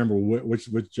I can't remember which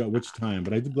time.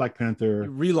 But I did Black Panther.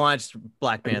 You relaunched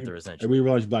Black Panther essentially. I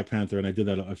relaunched Black Panther, and I did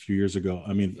that a few years ago.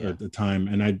 I mean, at the time,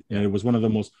 and it was one of the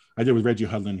most. I did with Reggie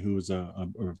Hudlin, who was a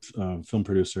film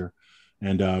producer,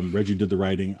 and Reggie did the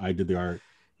writing. I did the art,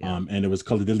 and it was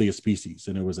called The Deadliest Species,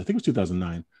 and I think it was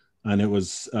 2009, and it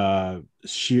was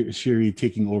Shiri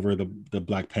taking over the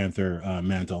Black Panther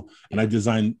mantle, and I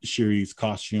designed Shiri's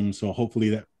costume, so hopefully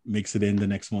that makes it in the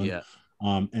next one. Yeah.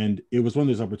 And it was one of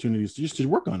those opportunities to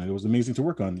work on it. It was amazing to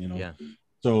work on,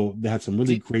 So they had some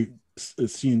really great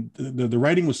scenes. The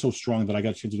writing was so strong that I got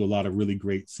a chance to do a lot of really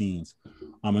great scenes.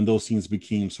 And those scenes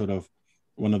became sort of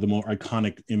one of the more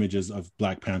iconic images of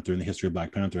Black Panther in the history of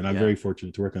Black Panther. And I'm very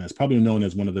fortunate to work on it. It's probably known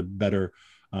as one of the better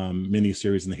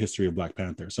miniseries in the history of Black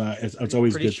Panther. So it's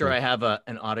always pretty good sure I have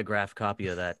an autographed copy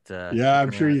of that. Yeah, I'm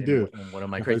sure you do. In one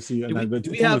of my crates.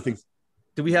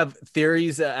 Do we have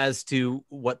theories as to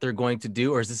what they're going to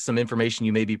do, or is this some information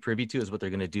you may be privy to as what they're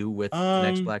going to do with the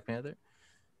next Black Panther?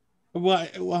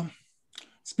 Well,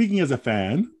 speaking as a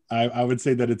fan, I would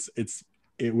say that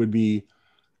it would be.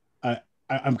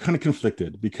 I'm kind of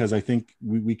conflicted because I think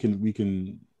we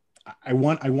can. I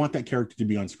want that character to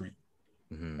be on screen,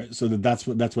 right? So that's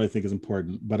what I think is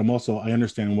important. But I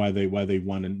understand why they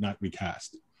want to not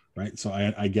recast, right? So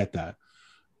I get that,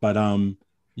 but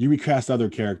you recast other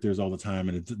characters all the time,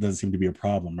 and it doesn't seem to be a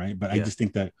problem, right? But I just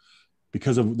think that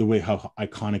because of the way how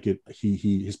iconic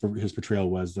his portrayal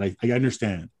was, that I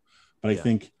understand, but I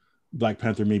think Black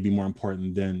Panther may be more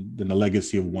important than the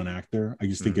legacy of one actor. I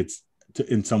just think it's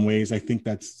in some ways. I think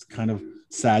that's kind of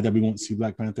sad that we won't see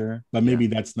Black Panther, but maybe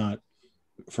that's not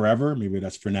forever. Maybe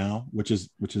that's for now, which is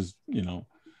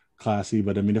classy.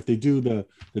 But I mean, if they do the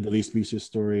Deadliest Species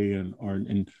story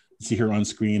and see her on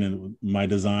screen and my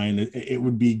design, it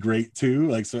would be great too.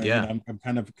 Like, so I'm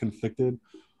kind of conflicted,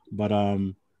 but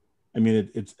I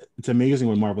mean, it's amazing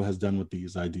what Marvel has done with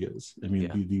these ideas. I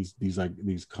mean, these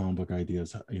comic book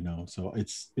ideas, so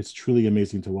it's truly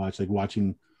amazing to watch, like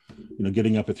watching,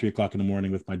 getting up at 3:00 in the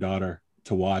morning with my daughter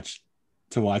to watch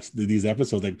these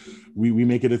episodes. Like we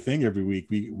make it a thing every week.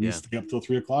 We stay up till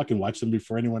 3:00 and watch them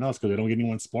before anyone else, because they don't get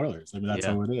anyone spoilers. I mean, that's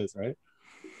how it is, right?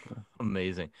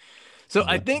 Amazing. So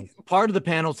I think part of the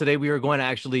panel today, we are going to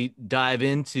actually dive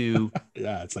into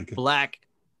it's like black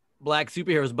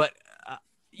superheroes. But,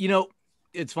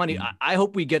 it's funny. I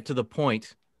hope we get to the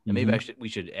point, and maybe we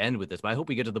should end with this, but I hope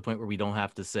we get to the point where we don't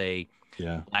have to say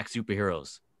black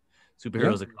superheroes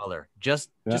of color, just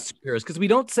superheroes, because we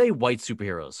don't say white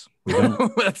superheroes.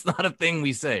 That's not a thing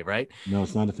we say, right? No,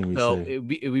 it's not a thing we say.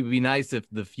 It would be nice if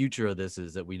the future of this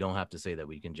is that we don't have to say that.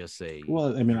 We can just say.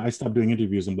 Well, I mean, I stopped doing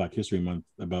interviews in Black History Month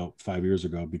about 5 years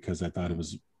ago because I thought it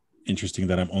was interesting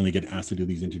that I'm only getting asked to do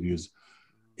these interviews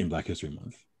in Black History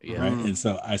Month. Yeah. Right. And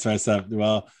so I said,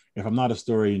 well, if I'm not a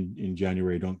story in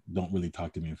January, don't really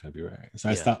talk to me in February. So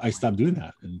I stopped doing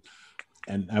that.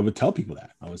 And I would tell people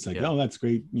that. I was like, oh, that's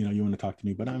great. You want to talk to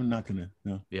me, but I'm not going to.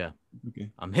 No. Yeah.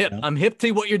 Okay. I'm hip. I'm hip to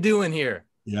what you're doing here.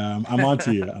 Yeah, I'm on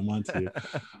to you.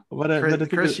 But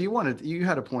Chris, you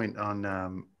had a point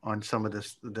on some of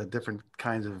the different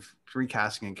kinds of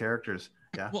recasting and characters.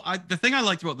 Yeah. Well, the thing I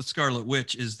liked about the Scarlet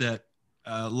Witch is that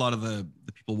a lot of the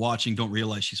people watching don't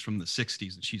realize she's from the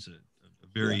 60s, and she's a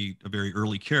very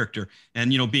early character.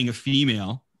 And, being a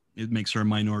female, it makes her a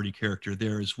minority character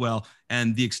there as well.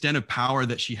 And the extent of power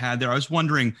that she had there, I was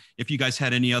wondering if you guys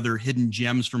had any other hidden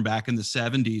gems from back in the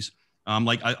 70s.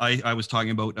 Like I was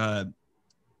talking about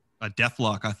a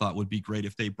Deathlock, I thought would be great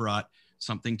if they brought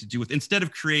something to do with, instead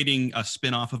of creating a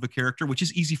spin-off of a character, which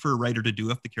is easy for a writer to do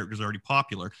if the character's already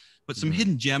popular, but some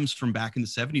hidden gems from back in the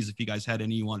 70s, if you guys had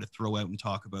any you wanted to throw out and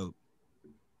talk about.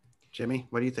 Jimmy,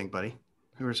 what do you think, buddy?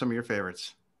 Who are some of your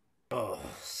favorites? Oh,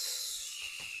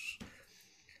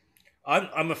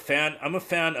 I'm a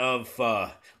fan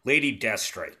of Lady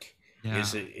Deathstrike.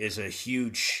 Is a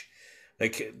huge,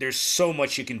 like, there's so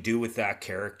much you can do with that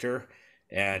character,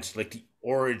 and like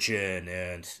origin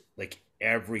and like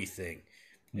everything,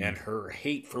 and her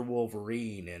hate for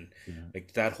Wolverine and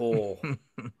like that whole that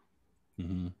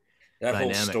Dynamic.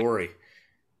 whole story.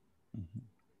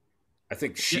 I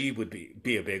think she would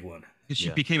be a big one. She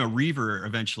became a Reaver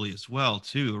eventually as well,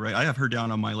 too, right? I have her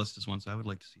down on my list as one, so I would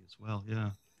like to see as well. Yeah.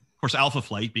 Of course, Alpha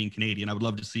Flight being Canadian, I would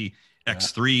love to see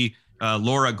X3,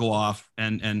 Laura go off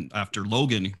and after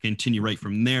Logan continue right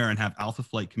from there and have Alpha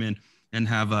Flight come in and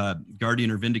have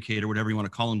Guardian or Vindicator, whatever you want to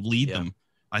call him, lead them.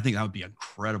 I think that would be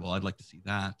incredible. I'd like to see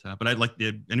that. But I'd like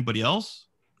anybody else?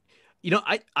 You know,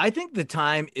 I think the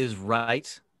time is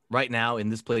right now in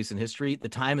this place in history. The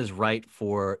time is right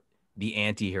for the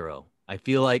anti-hero. I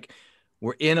feel like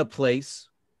we're in a place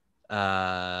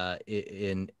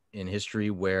in history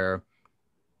where,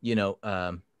 you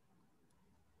know,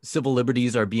 civil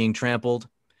liberties are being trampled,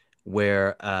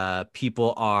 where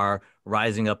people are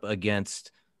rising up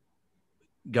against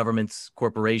governments,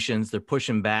 corporations. They're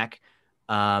pushing back.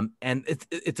 And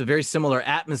it's a very similar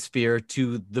atmosphere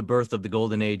to the birth of the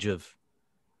golden age of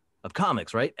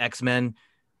comics, right? X-Men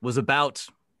was about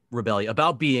rebellion,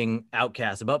 about being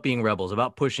outcasts, about being rebels,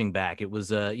 about pushing back. It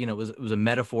was it was a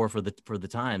metaphor for the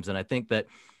times. And I think that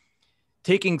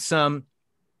taking some,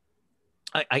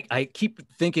 I keep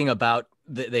thinking about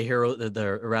the hero,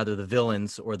 the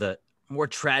villains or the more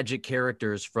tragic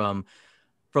characters from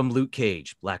Luke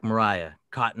Cage, Black Mariah,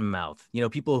 Cottonmouth, you know,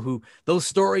 people who, those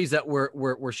stories that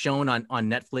were shown on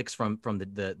Netflix from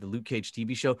the Luke Cage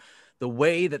TV show, the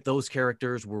way that those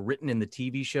characters were written in the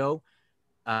TV show,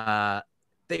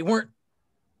 they weren't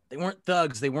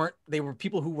thugs. They were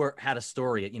people who had a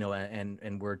story, you know,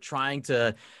 and were trying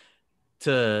to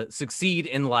succeed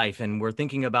in life, and were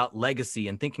thinking about legacy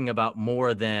and thinking about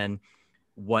more than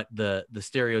what the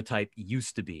stereotype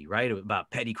used to be, right?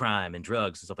 About petty crime and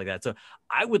drugs and stuff like that. So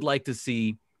I would like to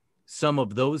see some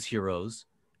of those heroes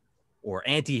or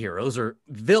anti-heroes or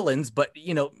villains, but,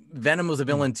 you know, Venom was a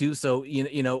villain too. So,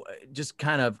 you know, just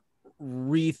kind of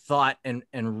rethought and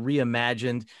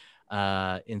reimagined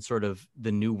in sort of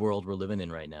the new world we're living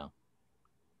in right now.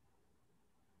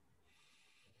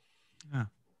 Yeah.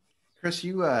 Chris,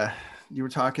 you were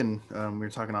talking, we were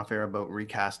talking off air about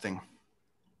recasting.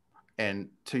 And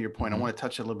to your point, I want to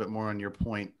touch a little bit more on your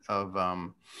point of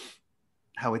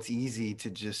how it's easy to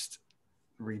just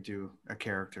redo a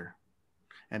character,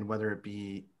 and whether it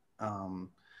be now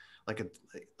I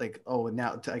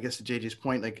guess to JJ's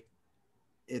point, like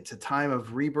it's a time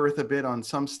of rebirth a bit on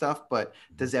some stuff, but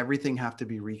does everything have to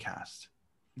be recast?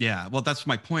 Yeah, well, that's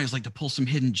my point. Is like to pull some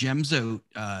hidden gems out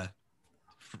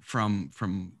from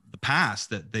the past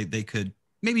that they could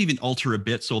maybe even alter a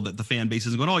bit so that the fan base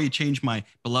isn't going, oh, you changed my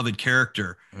beloved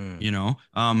character. You know,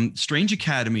 Strange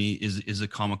Academy is a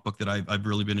comic book that I've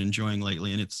really been enjoying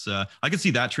lately. And it's, I can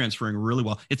see that transferring really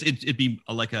well. It'd be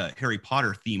like a Harry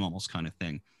Potter theme almost kind of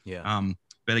thing. Yeah.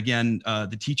 But again,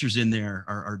 the teachers in there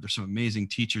there's some amazing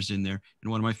teachers in there. And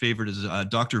one of my favorite is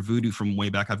Dr. Voodoo from way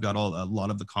back. I've got a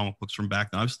lot of the comic books from back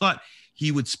then. I just thought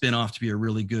he would spin off to be a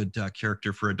really good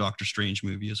character for a Doctor Strange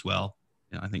movie as well.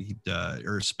 Yeah, I think he'd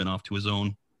or a spin-off to his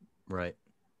own. Right.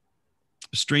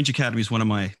 Strange Academy is one of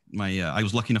my I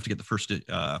was lucky enough to get the first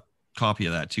copy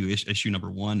of that too, issue number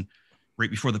 1, right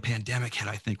before the pandemic hit,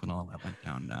 I think, when all that went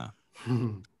down.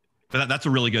 But that's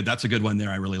a good one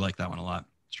there. I really like that one a lot.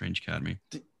 Strange Academy.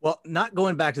 Well, not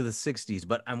going back to the 60s,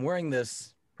 but I'm wearing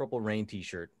this Purple Rain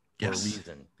t-shirt for a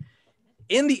reason.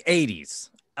 In the 80s,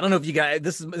 I don't know if you guys,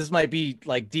 this might be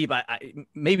like deep. I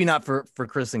maybe not for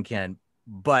Chris and Ken,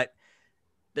 but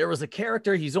there was a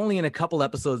character. He's only in a couple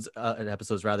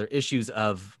issues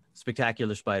of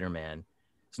Spectacular Spider-Man.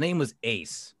 His name was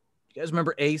Ace. You guys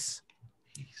remember Ace?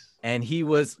 And he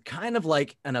was kind of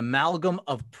like an amalgam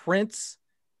of Prince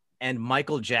and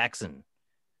Michael Jackson.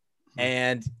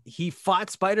 And he fought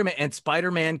Spider-Man, and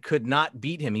Spider-Man could not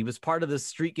beat him. He was part of this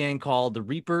street gang called the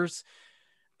Reapers.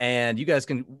 And you guys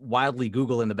can wildly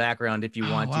Google in the background if you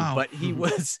want to. But he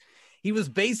was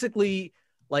basically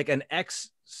like an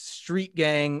ex-street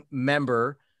gang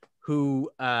member who,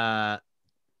 for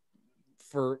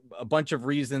a bunch of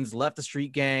reasons, left the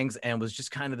street gangs and was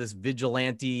just kind of this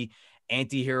vigilante,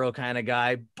 anti-hero kind of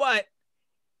guy. But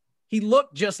he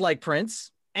looked just like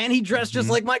Prince, and he dressed just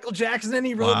like Michael Jackson, and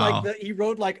he rode I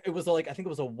think it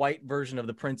was a white version of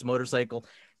the Prince motorcycle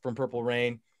from Purple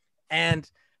Rain. And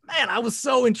man, I was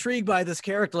so intrigued by this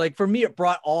character. Like, for me, it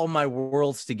brought all my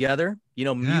worlds together, you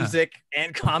know, music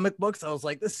and comic books. I was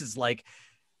like, this is like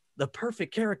the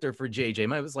perfect character for JJ. It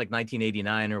was like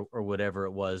 1989 or whatever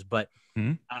it was, but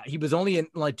he was only in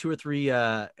like 2 or 3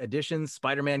 editions.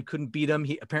 Spider-Man couldn't beat him.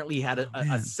 He apparently had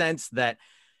a sense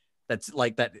that's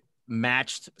like that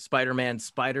matched Spider-Man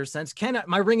spider sense. Ken,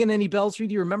 am I ringing any bells for you?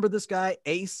 Do you remember this guy,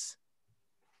 Ace?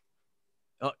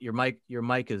 Oh, your mic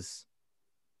is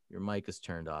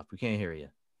turned off. We can't hear you.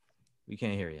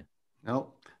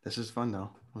 Nope. This is fun though.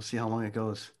 We'll see how long it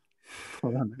goes.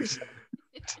 Hold on.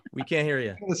 We can't hear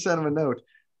you. I'm gonna send him a note.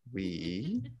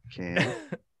 We can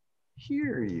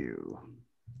hear you.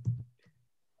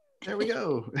 There we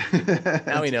go.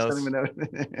 Now he knows. Send him a note.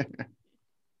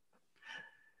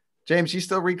 James, you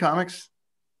still read comics?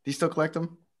 Do you still collect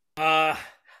them? I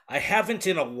haven't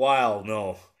in a while,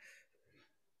 no.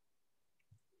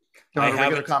 Do you have a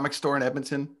regular comic store in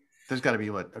Edmonton? There's got to be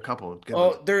a couple.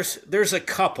 There's a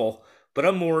couple, but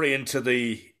I'm more into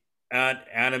the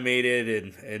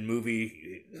animated and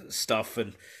movie stuff,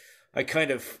 and I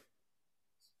kind of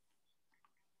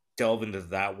delve into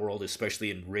that world,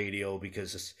 especially in radio,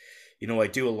 because I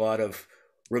do a lot of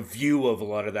review of a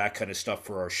lot of that kind of stuff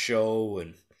for our show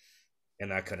and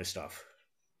that kind of stuff.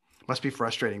 Must be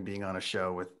frustrating being on a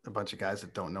show with a bunch of guys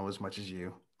that don't know as much as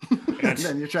you. And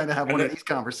then you're trying to have one of these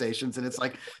conversations and it's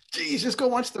like, geez, just go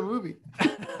watch the movie.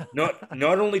 Not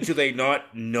only do they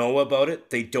not know about it,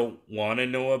 they don't want to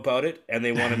know about it, and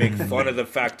they want to make fun of the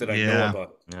fact that I know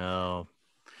about it. No,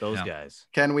 those guys.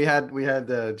 Ken, we had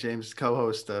James,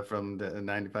 co-host from the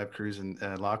 95 Cruise, and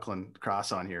Lachlan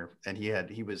Cross on here, and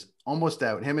he was almost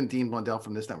out. Him and Dean Blundell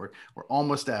from this network were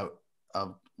almost out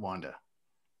of Wanda.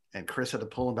 And Chris had to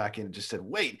pull him back in and just said,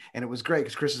 wait. And it was great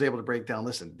because Chris was able to break down,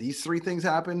 listen, these 3 things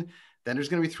happen. Then there's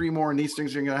going to be 3 more, and these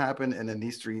things are going to happen. And then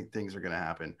these 3 things are going to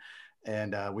happen.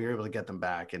 And we were able to get them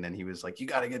back. And then he was like, you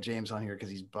got to get James on here because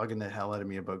he's bugging the hell out of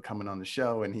me about coming on the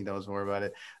show. And he knows more about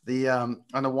it.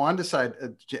 On the Wanda side,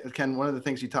 Ken, one of the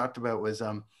things you talked about was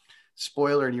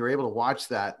spoiler. And you were able to watch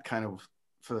that kind of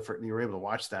you were able to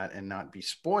watch that and not be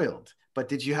spoiled. But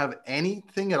did you have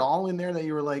anything at all in there that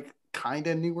you were like kind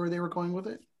of knew where they were going with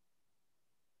it?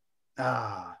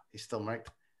 He's still mic'd.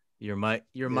 Your mic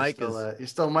you're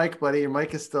still mic'd, buddy. Your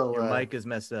mic is still. Your mic is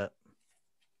messed up.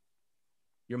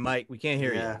 Your mic, we can't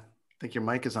hear you. I think your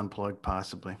mic is unplugged,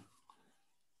 possibly.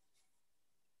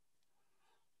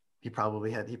 He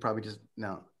probably just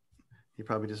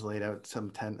laid out some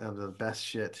 10 of the best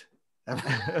shit ever.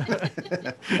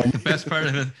 The best part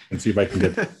of it. Let's see if I can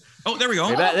get. Oh, there we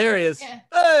go. There he is. Yeah.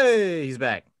 Hey, he's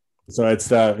back. So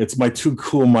it's my too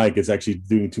cool mic. It's actually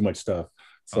doing too much stuff.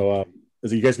 So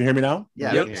is it, you guys can hear me now?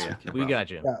 Yeah, yep. We got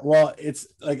you. Yeah, well, it's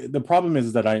like the problem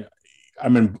is that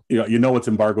I'm in, you know what's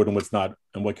embargoed and what's not,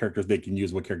 and what characters they can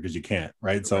use, what characters you can't,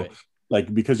 right? So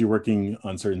like because you're working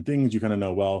on certain things, you kind of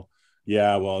know, well,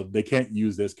 they can't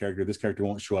use this character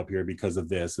won't show up here because of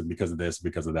this and because of this,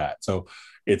 because of that. So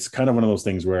it's kind of one of those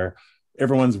things where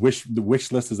everyone's the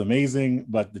wish list is amazing,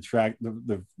 but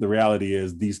the reality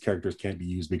is these characters can't be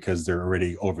used because they're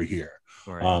already over here.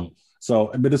 Right.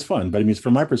 But it's fun. But I mean,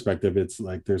 from my perspective, it's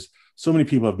like there's so many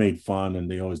people have made fun, and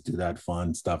they always do that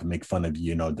fun stuff and make fun of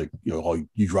you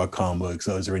you draw comic books.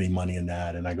 So is there any money in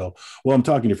that? And I go, well, I'm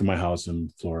talking to you from my house in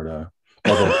Florida,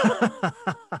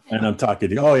 and I'm talking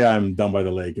to you. Oh yeah, I'm down by the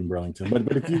lake in Burlington.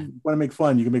 But if you want to make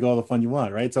fun, you can make all the fun you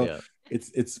want, right? So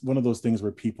it's one of those things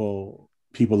where people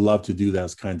love to do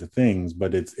those kinds of things,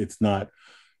 but it's not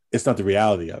the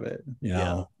reality of it.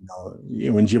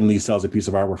 When Jim Lee sells a piece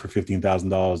of artwork for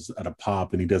 $15,000 at a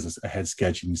pop, and he does a head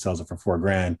sketch and he sells it for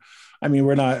 $4,000. I mean,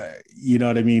 we're not, you know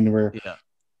what I mean?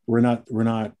 We're not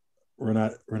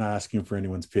asking for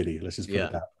anyone's pity. Let's just put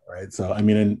it that way, right? So, I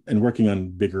mean, and working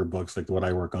on bigger books like what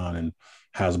I work on and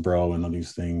Hasbro and all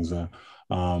these things,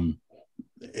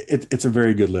 it's a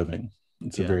very good living.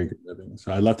 It's a very good living.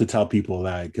 So I love to tell people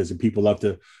that, because people love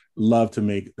to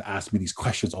ask me these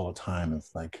questions all the time.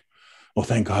 It's like, oh,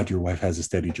 thank God your wife has a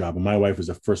steady job. And my wife was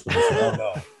the first one to say, oh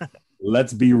no,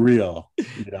 let's be real.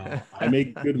 I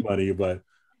make good money, but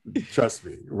trust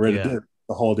me, we're in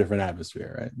a whole different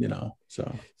atmosphere, right?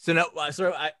 So now,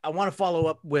 I want to follow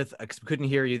up with, because I couldn't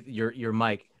hear your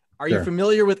mic. Are you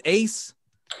familiar with Ace?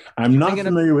 I'm not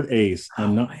familiar with Ace.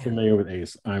 Familiar with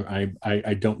Ace.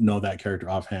 I don't know that character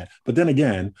offhand. But then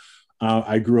again,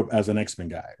 I grew up as an X-Men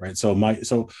guy, right?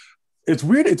 So it's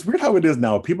weird. It's weird how it is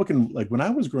now. People can, like, when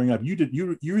I was growing up,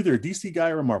 you're either a DC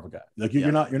guy or a Marvel guy. Like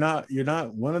you're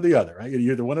not one or the other, right?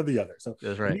 You're either one or the other. So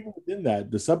that's right. Even within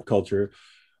that, the subculture,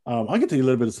 I can tell you a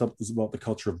little bit of something about the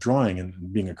culture of drawing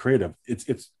and being a creative.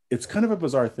 It's kind of a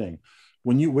bizarre thing.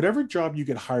 Whatever job you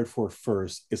get hired for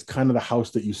first is kind of the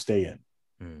house that you stay in.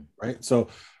 Right. So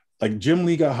like Jim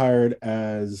Lee got hired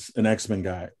as an X-Men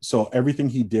guy. So everything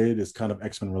he did is kind of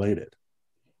X-Men related,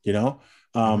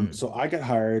 So I got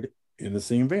hired in the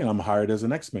same vein. I'm hired as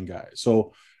an X-Men guy.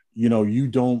 So, you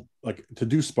don't like to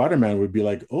do Spider-Man would be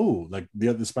like, oh, like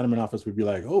the Spider-Man office would be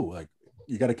like, oh, like,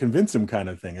 to convince them kind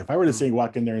of thing. If I were to say,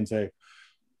 walk in there and say,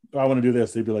 oh, I want to do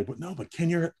this, they'd be like, but no, but Ken,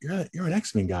 you're an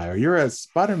X-Men guy, or you're a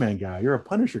Spider-Man guy, you're a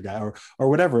Punisher guy, or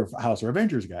whatever, House or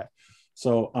Avengers guy.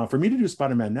 So for me to do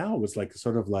Spider-Man now was like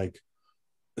sort of like,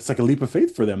 it's like a leap of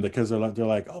faith for them, because they're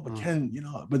like, oh, but Ken, you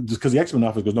know, but just because the X-Men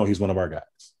office goes, no, he's one of our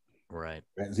guys. Right.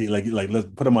 See, like let's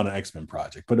put him on an X-Men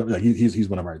project. Put him, like he's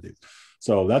one of our dudes.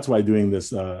 So that's why doing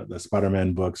this the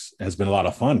Spider-Man books has been a lot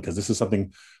of fun, because this is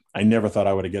something I never thought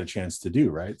I would get a chance to do.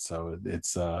 Right. So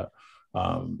it's so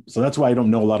that's why I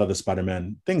don't know a lot of the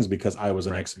Spider-Man things, because I was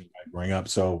an X-Men guy growing up.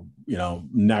 So, you know,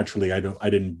 naturally I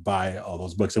didn't buy all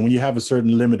those books. And when you have a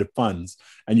certain limited funds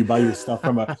and you buy your stuff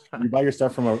from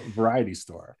a variety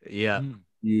store,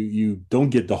 you don't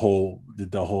get the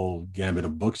whole gambit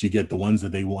of books. You get the ones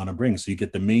that they want to bring. So you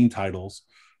get the main titles,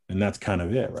 and that's kind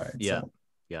of it, right? Yeah. So,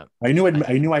 yeah. I knew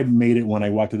I'd made it when I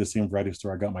walked to the same variety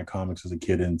store I got my comics as a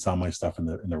kid and saw my stuff in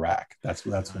the rack. That's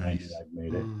when I knew I'd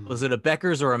made it. Was it a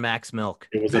Becker's or a Max Milk?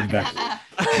 It was a Becker's.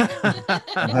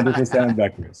 100%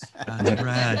 Becker's. That's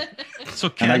rad. So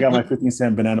Ken, and I got my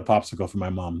 15-cent banana popsicle from my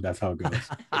mom. That's how it goes.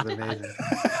 That's amazing.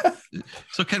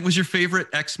 So Ken, was your favorite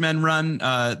X-Men run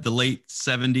the late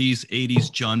 70s,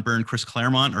 80s, John Byrne, Chris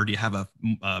Claremont, or do you have a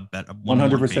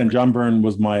 100%? John Byrne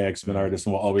was my X-Men artist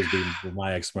and will always be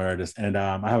my X-Men artist. And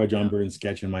I have a John Byrne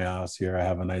sketch in my house here. I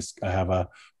have a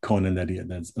Conan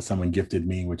that someone gifted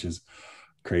me, which is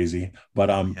crazy. But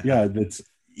he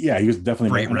was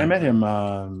definitely. And I met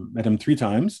him 3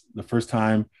 times. The first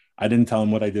time, I didn't tell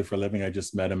him what I did for a living. I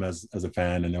just met him as a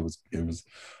fan, and it was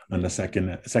on the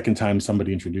second time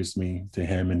somebody introduced me to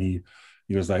him, and he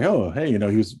was like, oh, hey, you know,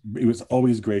 he was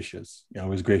always gracious,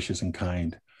 always gracious and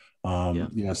kind.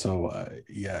 So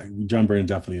John Byrne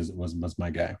definitely was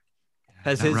my guy.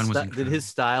 Did his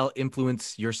style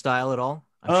influence your style at all?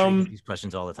 I'm sure you get these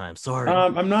questions all the time. Sorry.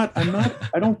 I'm not.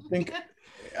 I don't think.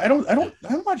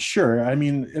 I'm not sure. I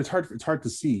mean, it's hard to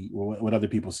see what other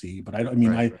people see, but I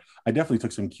definitely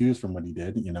took some cues from what he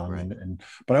did, you know. Right.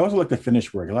 But I also like the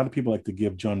finished work. A lot of people like to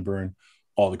give John Byrne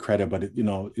all the credit, but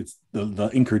it's the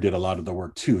inker did a lot of the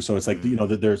work too. So it's like, you know,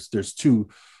 that there's two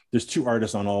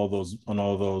artists on all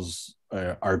those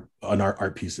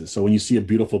art pieces. So when you see a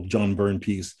beautiful John Byrne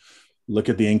piece, look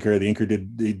at the inker. The inker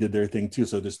did their thing too.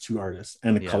 So there's 2 artists,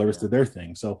 and the colorist did their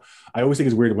thing. So I always think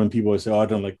it's weird when people say, "Oh, I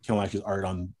don't like Ken Lashley's art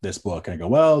on this book," and I go,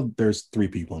 "Well, there's 3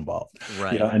 people involved."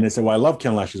 Right. You know? And they say, "Well, I love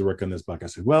Ken Lashley's work on this book." I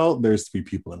said, "Well, there's 3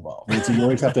 people involved." And so you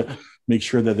always have to make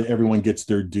sure that everyone gets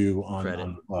their due on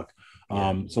the book.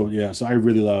 So I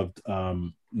really loved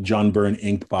John Byrne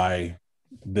inked by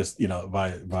this, you know,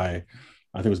 by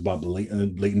I think it was Bob Layton,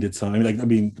 and Layton did some.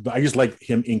 But I just like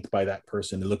him inked by that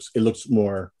person. It looks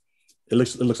more. It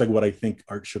looks like what I think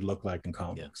art should look like in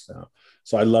comics. Yeah.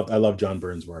 So I love John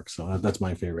Byrne's work. So that's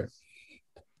my favorite.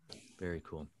 Very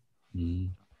cool.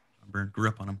 Mm-hmm. Byrne grew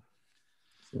up on him.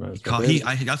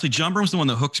 John Byrne was the one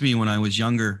that hooked me when I was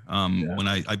younger. When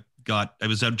I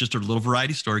was at just a little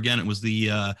variety store again. It was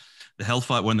the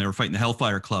Hellfire, when they were fighting the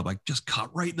Hellfire Club. I just caught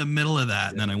right in the middle of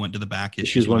that, and then I went to the back issues.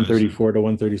 She's 134 to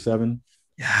 137.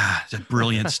 Yeah, it's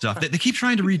brilliant stuff. They keep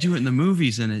trying to redo it in the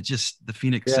movies, and it just the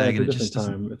Phoenix Saga. It's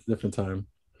a different time.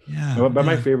 Yeah, but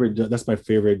my favorite. That's my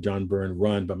favorite John Byrne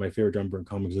run. But my favorite John Byrne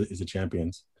comics is the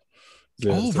Champions.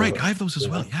 Right, I have those as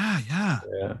well. Yeah.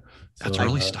 That's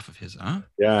early stuff of his, huh?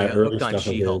 Yeah, early stuff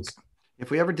of his.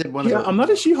 If we ever did one of those, I'm not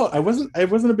a She-Hulk. I wasn't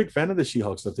a big fan of the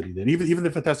She-Hulk stuff that he did. Even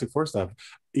the Fantastic Four stuff.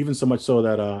 Even so much so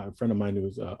that a friend of mine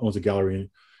who owns a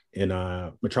gallery in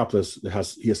Metropolis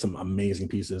he has some amazing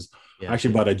pieces. I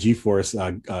actually bought a G-Force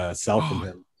cell from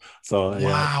him. So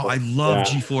wow, I love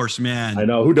G-Force, man. I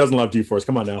know, who doesn't love G-Force?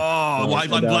 Come on now.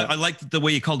 I like the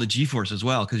way you called it G-Force as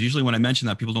well, because usually when I mention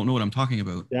that, people don't know what I'm talking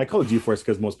about. Yeah, I call it G-Force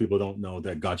because most people don't know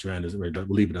that Gotchman is. We'll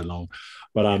leave it alone.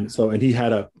 But and he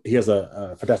has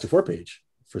a Fantastic Four page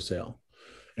for sale,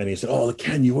 and he said, "Oh,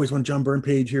 Ken, you always want John Byrne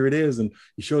page. Here it is." And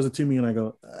he shows it to me, and I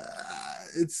go,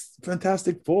 "It's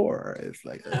Fantastic Four." It's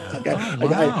like,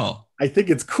 I think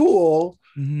it's cool.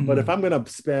 Mm-hmm. But if I'm gonna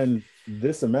spend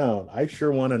this amount, I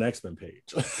sure want an X-Men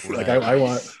page. Like I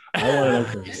want an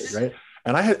X-Men page, right?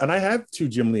 And I have 2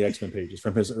 Jim Lee X-Men pages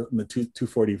from his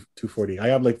 240. I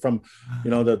have like from,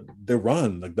 you know, the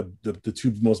run, like the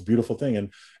 2 most beautiful thing,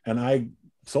 and I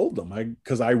sold them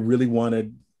because I really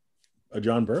wanted a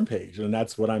John Byrne page, and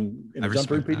that's what John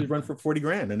Byrne pages run for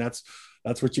 $40,000, and that's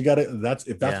what you gotta. That's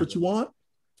what you want,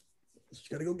 you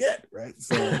gotta go get, right?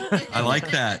 So I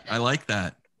like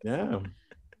that. Yeah.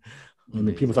 I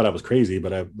mean, people thought I was crazy,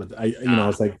 but I, you know,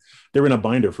 it's like they were in a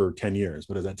binder for 10 years.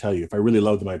 What does that tell you? If I really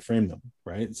loved them, I'd frame them,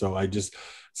 right? So I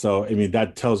mean,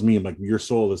 that tells me, like, your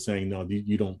soul is saying, no,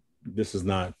 you don't. This is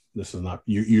not this is not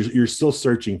you. You're still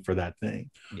searching for that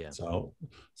thing. Yeah. So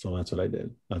that's what I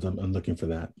did. I'm looking for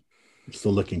that. I'm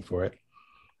still looking for it.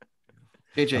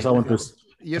 AJ, I saw one for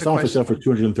sale for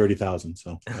 230,000.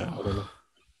 So yeah,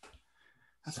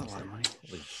 that's a lot of money.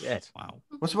 Holy shit. Wow.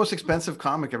 What's the most expensive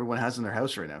comic everyone has in their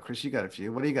house right now? Chris, you got a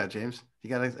few. What do you got, James? You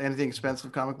got anything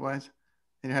expensive comic wise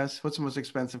in your house? What's the most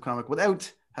expensive comic without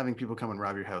having people come and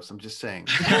rob your house? I'm just saying.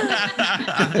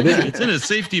 It's in a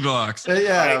safety box.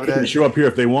 Yeah, they can show up here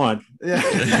if they want. Yeah.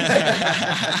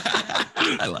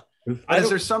 Is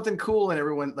there something cool and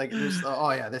everyone like there's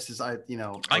this is I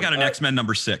got an X-Men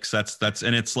number 6. That's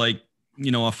and it's like a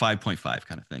 5.5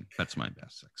 kind of thing. That's my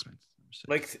best X-Men.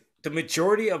 Like the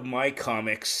majority of my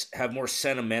comics have more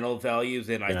sentimental value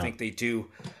than I think they do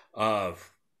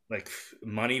like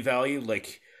money value.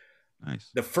 Like nice.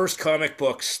 The first comic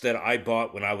books that I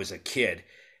bought when I was a kid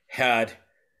had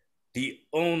the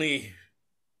only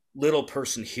little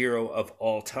person hero of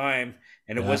all time,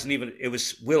 and it was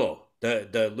Willow.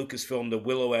 The Lucasfilm, the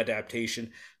Willow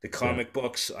adaptation, the comic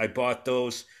books, I bought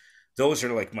those. Those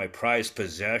are like my prized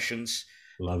possessions.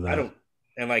 Love that.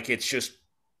 It's just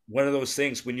one of those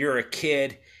things when you're a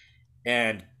kid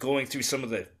and going through some of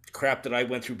the crap that I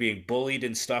went through, being bullied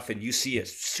and stuff, and you see a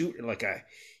suit like a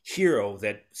hero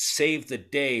that saved the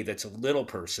day that's a little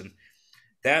person,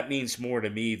 that means more to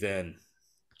me than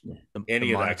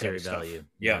any of that kind of value. Stuff.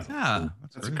 Yeah.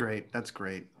 That's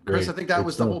great. Chris, I think that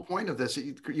was the whole point of this.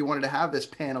 You wanted to have this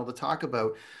panel to talk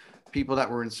about people that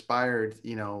were inspired,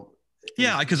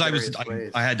 Yeah, because I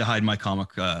had to hide my comic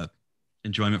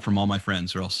enjoyment from all my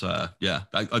friends, or else,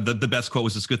 the best quote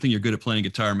was, "It's a good thing you're good at playing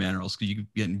guitar, man, or else you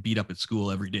getting beat up at school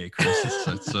every day, Chris."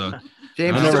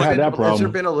 James, I never had that problem. Has there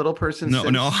been a little person? No.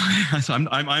 I'm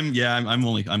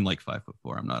like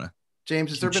 5'4". I'm not a. James,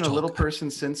 has there been a little person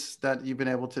since that you've been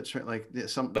able to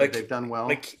they've done well?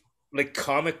 Like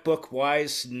comic book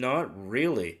wise, not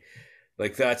really.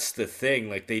 Like that's the thing.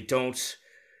 Like the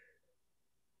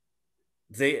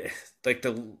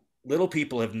little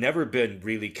people have never been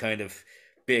really kind of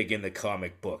big in the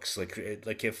comic books. Like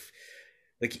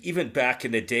even back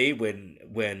in the day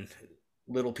when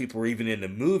little people were even in the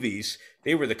movies,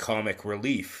 they were the comic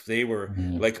relief. They were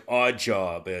like Odd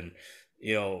Job and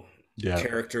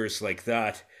characters like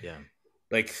that. Yeah.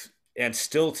 And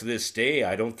still to this day,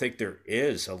 I don't think there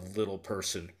is a little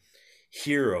person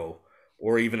hero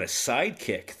or even a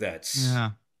sidekick that's.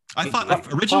 Yeah. I thought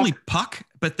originally Puck,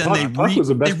 but then Puck was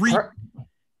the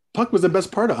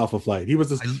best part of Alpha Flight. He was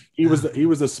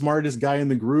the smartest guy in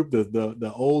the group.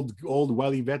 The old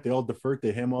wily vet. They all deferred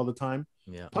to him all the time.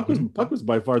 Yeah. Puck was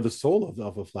by far the soul of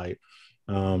Alpha Flight.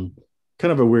 Kind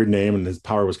of a weird name, and his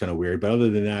power was kind of weird. But other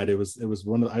than that, it was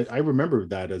one of I remember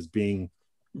that as being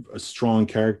a strong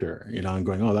character, and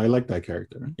going, oh, I like that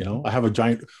character. I have a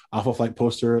giant Alpha Flight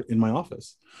poster in my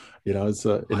office. It's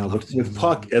with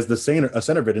Puck as the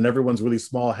center of it, and everyone's really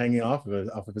small, hanging off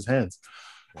of his hands.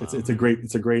 Wow. It's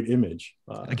a great image.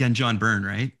 Again, John Byrne,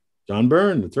 right? John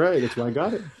Byrne. That's right. That's why I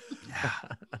got it. Yeah.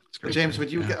 James,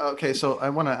 would you? Okay, so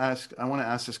I want to ask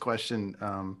this question.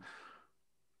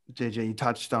 JJ, you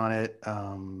touched on it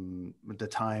with the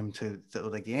time to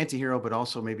like the anti-hero, but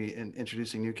also maybe in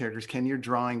introducing new characters. Can your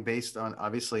drawing based on,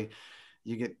 obviously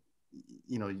you get,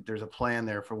 there's a plan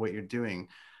there for what you're doing,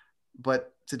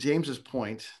 but to James's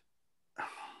point,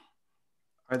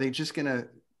 are they just going to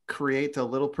create a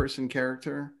little person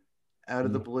character out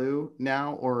of the blue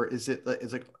now? Or is it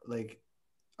like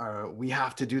we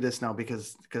have to do this now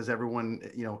because everyone,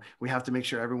 we have to make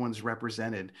sure everyone's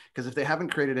represented. Because if they haven't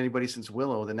created anybody since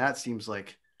Willow, then that seems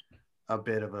like a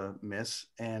bit of a miss.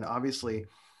 And obviously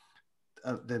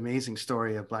the amazing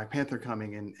story of Black Panther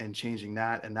coming and changing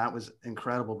that. And that was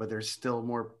incredible, but there's still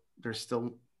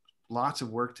lots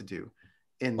of work to do.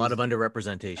 A lot of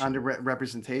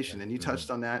underrepresentation. And you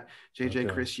touched on that, JJ. Okay.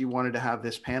 Chris, you wanted to have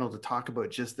this panel to talk about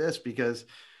just this because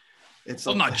it's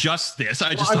not just this.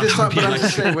 I just thought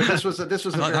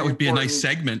that would be a nice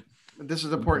segment. This is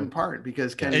an important part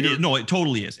because it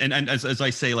totally is. And as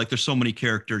I say, like there's so many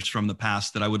characters from the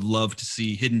past that I would love to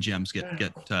see hidden gems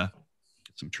get some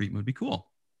treatment. Would be cool.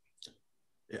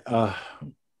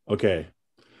 Okay,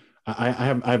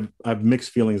 I have mixed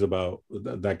feelings about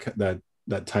that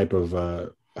type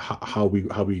of how we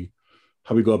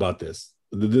go about this.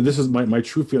 This is my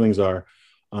true feelings are.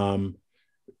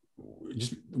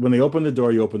 Just when they open the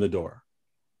door, you open the door,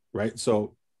 right?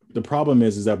 So the problem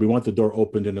is that we want the door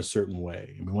opened in a certain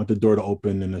way. We want the door to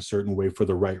open in a certain way for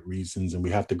the right reasons, and we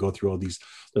have to go through all these.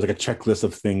 There's like a checklist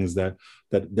of things that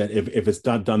if it's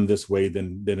not done this way,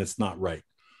 then it's not right.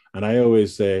 And I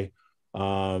always say,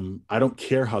 I don't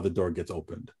care how the door gets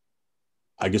opened.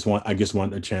 I just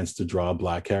want a chance to draw a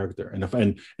black character. And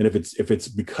if it's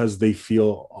because they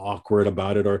feel awkward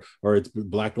about it, or it's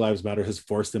Black Lives Matter has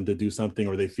forced them to do something,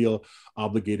 or they feel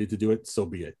obligated to do it, so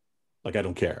be it. Like, I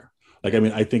don't care. Like, I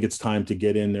mean, I think it's time to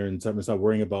get in there and stop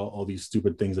worrying about all these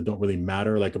stupid things that don't really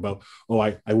matter. Like about, oh,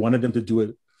 I wanted them to do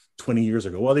it 20 years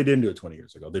ago. Well, they didn't do it 20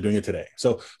 years ago. They're doing it today.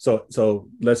 So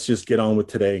let's just get on with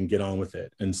today and get on with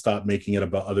it, and stop making it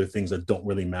about other things that don't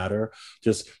really matter.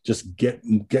 Just get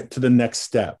to the next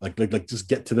step. Like just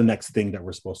get to the next thing that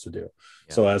we're supposed to do.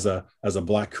 Yeah. So as a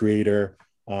Black creator,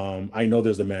 I know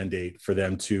there's a mandate for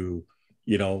them to,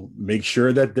 make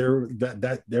sure that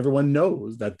that everyone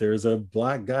knows that there's a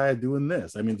Black guy doing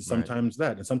this. I mean, sometimes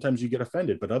that, and sometimes you get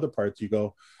offended, but other parts you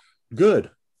go,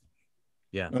 good.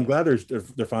 Yeah, I'm glad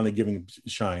they're finally giving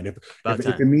shine. If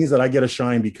it means that I get a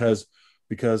shine because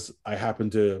I happen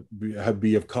to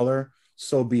be of color,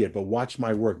 so be it. But watch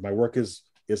my work. My work is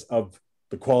of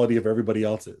the quality of everybody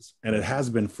else's, and it has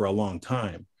been for a long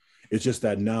time. It's just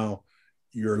that now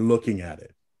you're looking at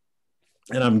it,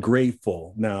 and I'm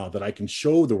grateful now that I can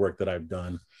show the work that I've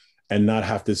done, and not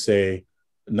have to say,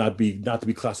 not to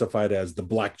be classified as the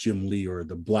Black Jim Lee or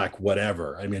the Black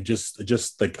whatever. I mean,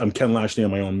 just like I'm Ken Lashley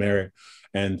on my own merit,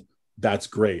 and that's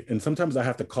great. And sometimes I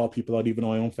have to call people out even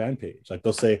on my own fan page. Like,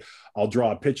 they'll say, I'll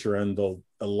draw a picture and they'll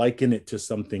liken it to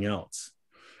something else,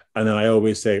 and then I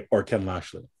always say, or Ken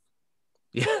Lashley.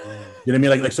 Yeah, you know what I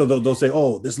mean? Like so they'll say,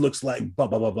 oh, this looks like blah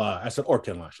blah blah blah. I said, or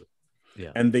Ken Lashley.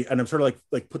 Yeah, and I'm sort of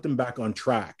like put them back on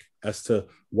track as to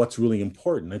what's really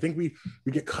important. I think we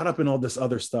get caught up in all this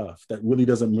other stuff that really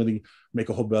doesn't really make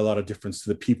a whole lot of difference to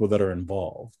the people that are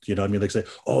involved. You know what I mean? Like, say,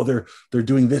 oh, they're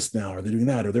doing this now, or they're doing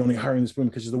that, or they're only hiring this woman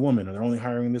because she's a woman, or they're only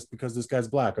hiring this because this guy's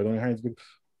Black, or they're only hiring this,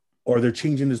 or they're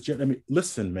changing this gender. I mean,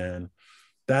 listen, man,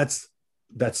 that's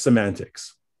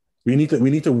semantics. We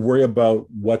need to worry about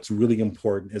what's really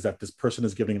important, is that this person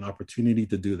is giving an opportunity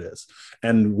to do this,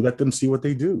 and let them see what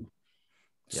they do.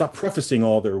 Stop prefacing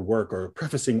all their work, or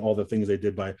prefacing all the things they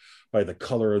did by the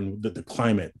color and the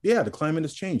climate. Yeah, the climate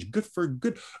has changed. Good for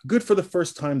the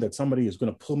first time that somebody is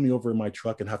going to pull me over in my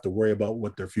truck and have to worry about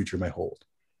what their future may hold.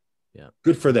 Yeah,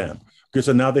 good for them. Good.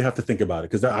 So now they have to think about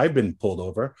it, because I've been pulled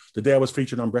over the day I was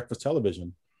featured on breakfast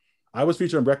television. I was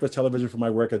featured on breakfast television for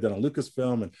my work. I did on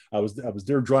Lucasfilm, and I was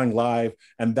there drawing live.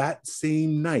 And that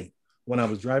same night, when I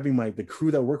was driving the crew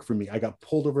that worked for me, I got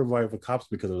pulled over by the cops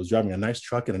because I was driving a nice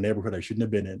truck in a neighborhood I shouldn't have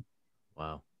been in.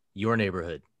 Wow. Your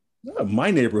neighborhood. Yeah,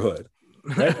 my neighborhood.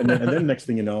 Right? and then next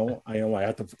thing you know, I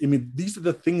have to, I mean, these are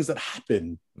the things that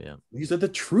happen. Yeah. These are the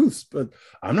truths, but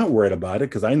I'm not worried about it,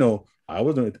 because I know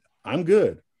I'm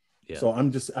good. Yeah. So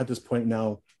I'm just at this point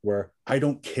now where I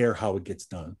don't care how it gets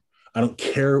done. I don't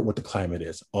care what the climate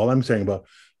is. All I'm saying about,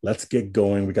 let's get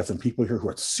going. We got some people here who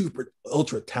are super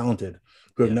ultra talented,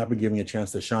 who have not been given a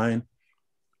chance to shine.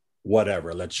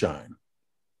 Whatever, let's shine.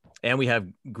 And we have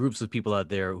groups of people out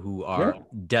there who are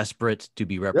desperate to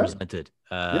be represented.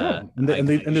 And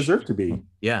they deserve to be.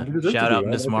 Yeah. Shout out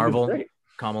Miss Marvel,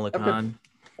 Kamala Khan.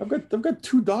 I've got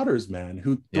two daughters, man,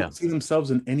 who don't see themselves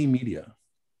in any media.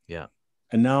 Yeah.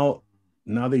 And now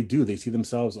they do. They see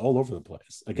themselves all over the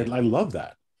place. Like, I love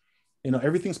that.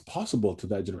 Everything's possible to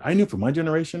that generation. I knew for my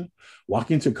generation,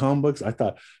 walking into comic books, I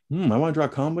thought, I want to draw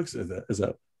comic books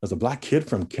as a Black kid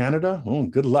from Canada. Oh,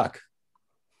 good luck.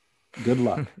 Good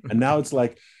luck. And now it's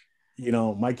like,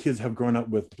 my kids have grown up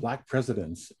with Black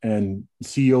presidents and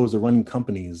CEOs are running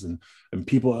companies, and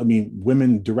people, I mean,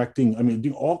 women directing, I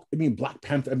mean, Black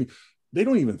Panther, I mean, they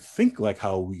don't even think like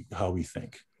how we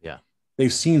think. Yeah.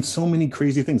 They've seen so many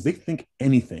crazy things. They think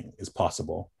anything is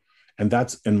possible. And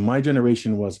my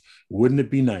generation was, wouldn't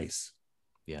it be nice?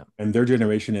 Yeah. And their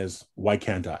generation is, why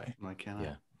can't I? Why can't I?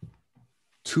 Yeah.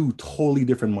 Two totally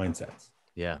different mindsets.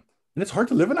 Yeah. And it's hard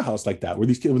to live in a house like that, where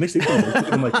these kids, when they say things,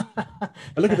 I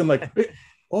look at them like,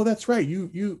 oh, that's right.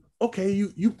 You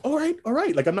all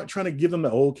right. Like, I'm not trying to give them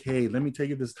okay, let me tell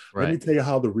you this. Right. Let me tell you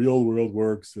how the real world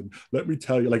works. And let me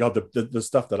tell you, like, all the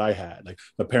stuff that I had. Like,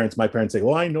 my parents say,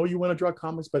 well, I know you want to draw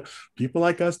comics, but people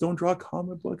like us don't draw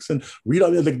comic books and read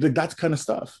all that kind of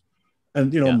stuff.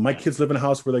 And, my kids live in a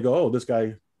house where they go, oh, this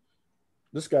guy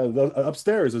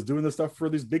upstairs is doing this stuff for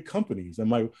these big companies. And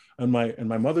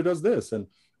my mother does this.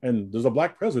 And there's a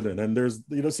Black president, and there's,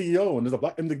 CEO, and there's a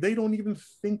Black, and they don't even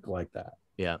think like that.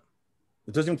 Yeah.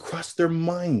 It doesn't even cross their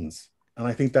minds. And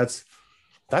I think that's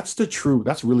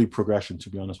really progression,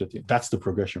 to be honest with you. That's the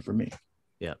progression for me.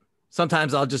 Yeah.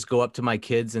 Sometimes I'll just go up to my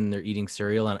kids and they're eating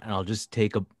cereal, and I'll just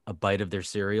take a bite of their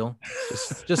cereal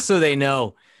just so they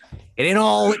know it ain't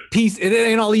all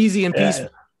easy and peaceful.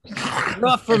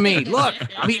 Rough for me. Look,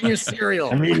 I'm eating your cereal.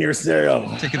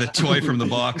 Taking the toy from the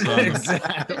box.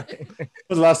 Exactly.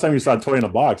 was the last time you saw a toy in a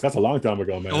box? That's a long time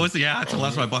ago, man. Oh, yeah, it's the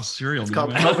last time I bought cereal. It's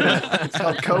called COVID. It's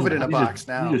called COVID in a box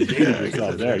now. You just dated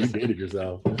yourself there. You dated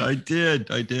yourself. I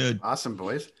did. Awesome,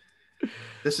 boys.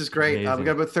 This is great. We got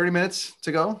about 30 minutes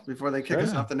to go before they kick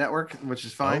us off the network, which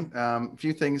is fine. A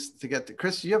few things to get to.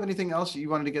 Chris, do you have anything else you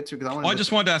wanted to get to? Because I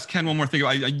just wanted to ask Ken one more thing.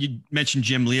 You mentioned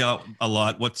Jim Lee a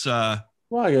lot. What's Well,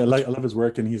 I love his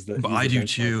work, and he's the. I do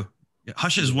too. Yeah,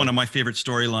 Hush is one of my favorite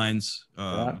storylines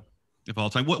of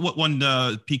all time. What one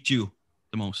piqued you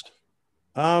the most?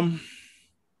 I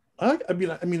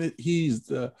mean,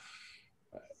 he's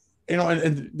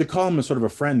and to call him a sort of a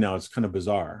friend now, it's kind of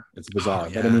bizarre. It's bizarre,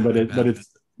 but I mean, but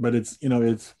it's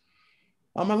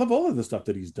I love all of the stuff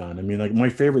that he's done. I mean, like my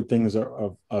favorite things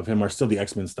of him are still the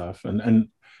X-Men stuff, and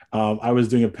I was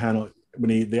doing a panel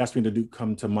when they asked me to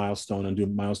come to Milestone and do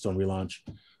Milestone relaunch.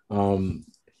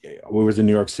 We was in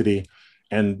New York City,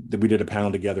 and we did a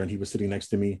panel together, and he was sitting next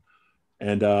to me.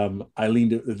 And I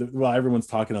leaned, while everyone's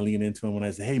talking, I lean into him when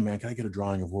I say, "Hey, man, can I get a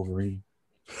drawing of Wolverine?"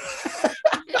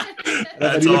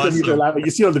 That's awesome.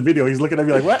 You see on the video, he's looking at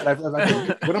me like, "What?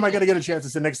 When am I going to get a chance to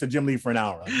sit next to Jim Lee for an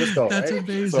hour? Like, let's go." That's right?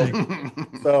 amazing.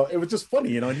 So it was just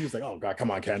funny, And he was like, "Oh God,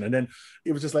 come on, Ken." And then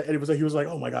it was just like, he was like,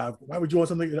 "Oh my God, why would you want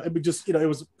something?" I mean, just it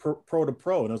was pro to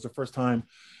pro, and it was the first time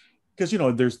because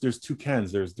there's two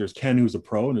Kens. There's Ken who's a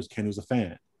pro, and there's Ken who's a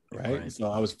fan. Right. So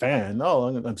I was a fan. Oh,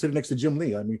 I'm sitting next to Jim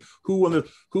Lee. I mean, who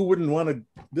wouldn't want to?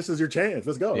 This is your chance.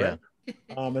 Let's go. Yeah. Right.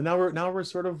 And now we're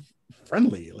sort of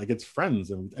friendly, like it's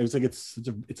friends, and I was like, it's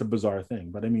a bizarre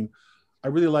thing. But I mean, I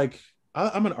really like.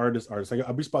 I'm an artist. Like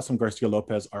I just bought some Garcia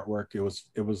Lopez artwork. It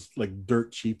was like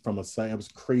dirt cheap from a site. It was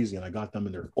crazy, and I got them,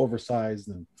 and they're oversized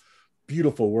and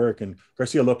beautiful work. And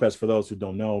Garcia Lopez, for those who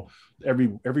don't know, every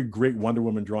great Wonder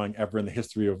Woman drawing ever in the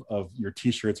history of your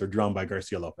T-shirts are drawn by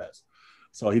Garcia Lopez.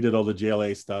 So he did all the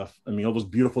JLA stuff. I mean, all those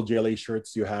beautiful JLA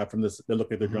shirts you have from this, they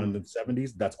look like they're drawn in the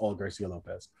 70s. That's all Garcia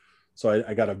Lopez. So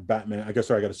I got a Batman, I got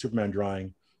a Superman drawing.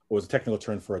 It was a technical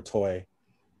term for a toy.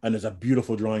 And there's a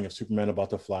beautiful drawing of Superman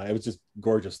about to fly. It was just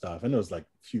gorgeous stuff. And it was like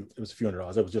a few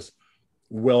 $100. It was just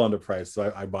well underpriced.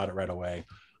 So I bought it right away.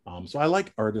 So I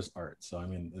like artist art. So I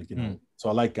mean, so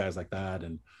I like guys like that.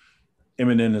 And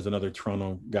Eminem is another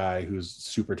Toronto guy who's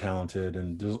super talented,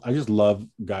 and I just love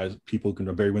people who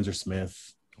can. Barry Windsor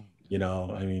Smith, I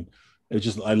mean,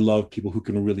 I love people who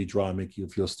can really draw and make you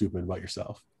feel stupid about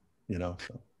yourself, So.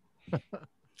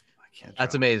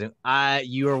 That's amazing.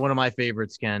 You are one of my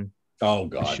favorites, Ken. Oh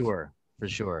God, for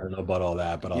sure. I don't know about all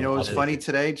that, but what's funny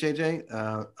today,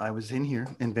 JJ? I was in here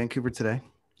in Vancouver today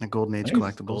at Golden Age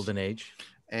Collectibles. Golden Age,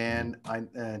 and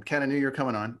Ken, I knew you were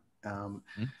coming on.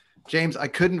 James, I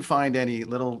couldn't find any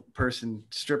little person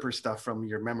stripper stuff from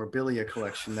your memorabilia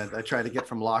collection that I tried to get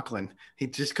from Lachlan. He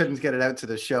just couldn't get it out to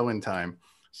the show in time.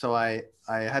 So I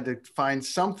had to find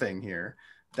something here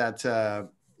that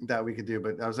we could do.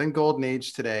 But I was in Golden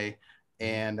Age today,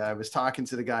 and I was talking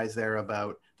to the guys there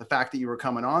about the fact that you were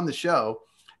coming on the show,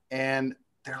 and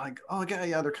they're like, "Oh,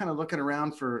 yeah." They're kind of looking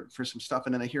around for some stuff,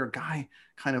 and then I hear a guy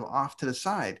kind of off to the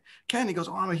side. Ken, he goes,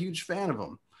 "Oh, I'm a huge fan of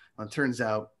him." Well, it turns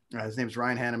out his name's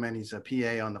Ryan Hanneman. He's a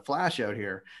PA on the Flash out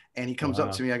here, and he comes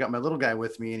up to me. I got my little guy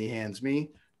with me, and he hands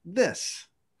me this.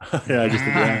 Yeah, just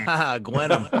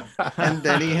Gwenham. And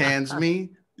then he hands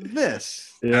me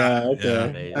this. Yeah.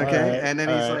 Okay. Okay. And then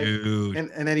he's like,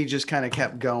 and then he just kind of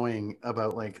kept going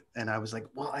about and I was like,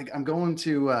 well, I'm going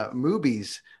to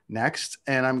movies next,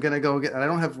 and I'm gonna go get. And I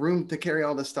don't have room to carry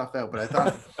all this stuff out, but I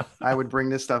thought I would bring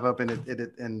this stuff up, and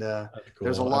cool.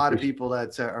 There's a lot of people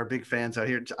that are big fans out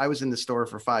here. I was in the store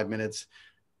for 5 minutes,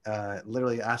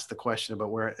 literally asked the question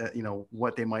about where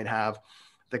what they might have.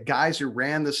 The guys who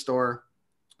ran the store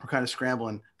were kind of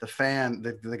scrambling.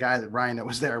 The guy that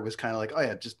was there was kind of like, "Oh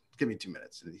yeah, just give me 2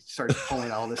 minutes." And he started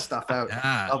pulling all this stuff out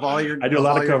of all your, I do a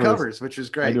lot of covers, which was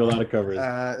great. I do a lot of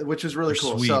covers, which was really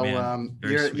cool. Sweet, so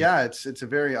it's a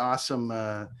very awesome.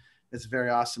 It's very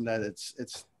awesome that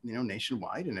it's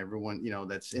nationwide, and everyone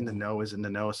that's in the know is in the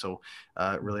know. So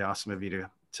really awesome of you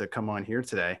to come on here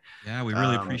today. Yeah, we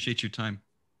really appreciate your time.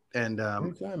 And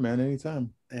anytime, man,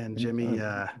 anytime. And Jimmy,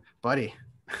 buddy.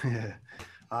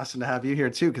 Awesome to have you here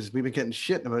too, because we've been getting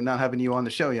shit about not having you on the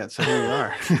show yet. So here we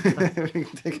are.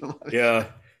 Yeah.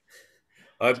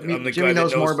 Jimmy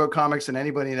knows more about comics than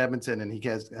anybody in Edmonton, and he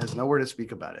has nowhere to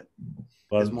speak about it.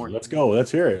 Well, let's go.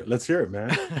 Let's hear it,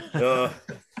 man. I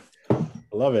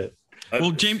love it.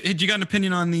 Well, James, had you got an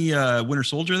opinion on the Winter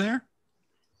Soldier there?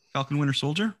 Falcon Winter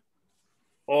Soldier?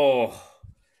 Oh.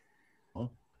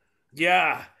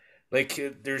 Yeah.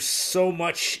 There's so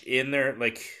much in there.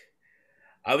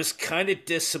 I was kind of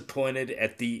disappointed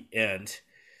at the end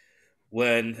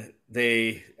when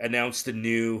they announced the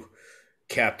new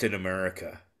Captain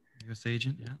America. U.S.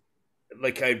 agent, yeah.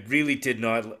 Like, I really did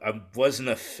not. I wasn't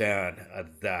a fan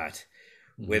of that.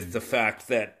 With the fact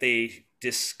that they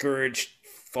discouraged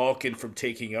Falcon from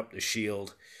taking up the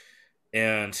shield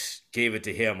and gave it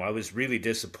to him. I was really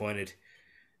disappointed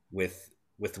with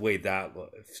the way that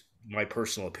was. My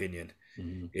personal opinion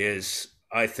is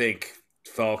I think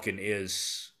Falcon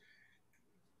is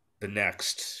the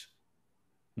next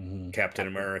Captain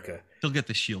America. He'll get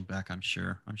the shield back, I'm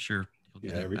sure. He'll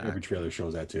get it back. Every trailer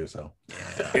shows that too. So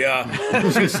yeah.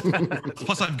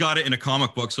 Plus, I've got it in a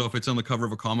comic book, so if it's on the cover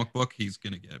of a comic book, he's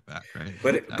gonna get it back, right?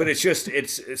 But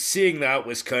it's seeing that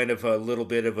was kind of a little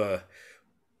bit of a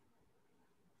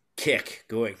kick.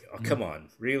 Going, oh come on,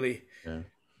 really? Yeah.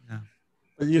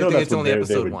 But that's what they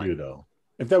would do, though.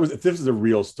 If this is a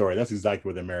real story, that's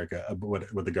exactly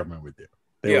what what the government would do.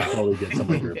 They would probably get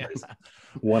somebody to replace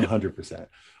 100%.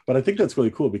 But I think that's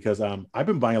really cool because I've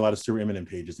been buying a lot of Stuart Immonen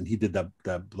pages, and he did that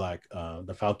black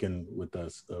the Falcon with the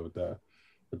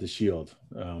shield,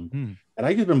 and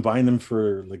I've just been buying them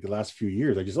for like the last few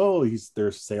years. I just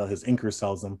their sale, his inker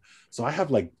sells them, so I have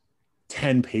like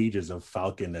 10 pages of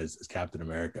Falcon as Captain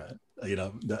America,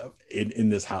 in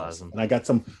this house. Awesome. And I got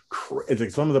some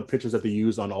of the pictures that they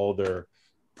use on all their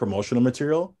promotional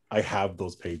material. I have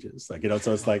those pages, so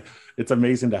it's like it's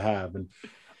amazing to have.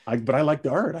 But I like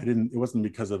the art. It wasn't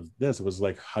because of this. It was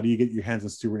like, how do you get your hands on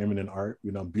Stuart Immonen art?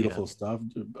 Beautiful stuff.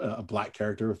 A black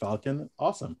character of Falcon,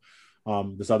 awesome.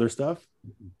 This other stuff,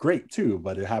 great too.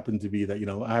 But it happened to be that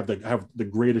I have the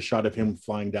greatest shot of him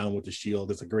flying down with the shield.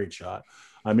 It's a great shot.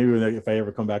 Maybe if I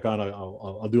ever come back on,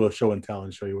 I'll do a show and tell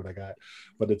and show you what I got.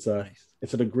 But it's nice.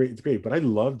 It's great. But I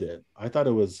loved it. I thought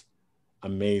it was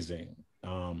amazing.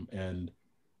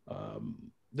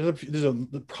 There's a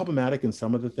problematic in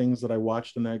some of the things that I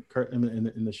watched in that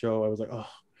in the show. I was like, oh,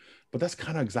 but that's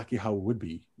kind of exactly how it would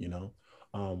be,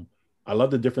 I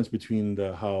love the difference between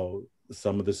how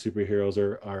some of the superheroes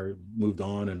are moved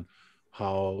on and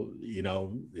how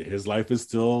his life is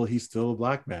he's still a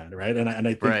black man, right? And I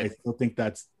think I still think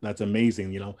that's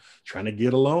amazing. Trying to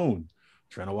get a loan,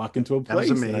 trying to walk into a place.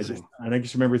 That's amazing. And I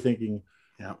just remember thinking,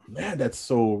 man, that's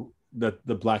so. That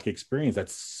the black experience,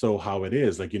 that's so how it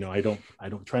is. Like, I don't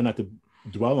try not to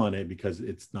dwell on it because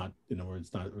it's not,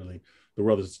 it's not really the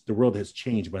world has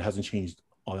changed, but it hasn't changed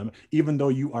all that much. Even though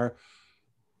you are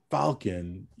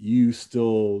Falcon, you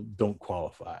still don't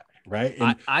qualify, right?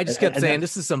 And, I just kept saying,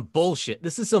 this is some bullshit.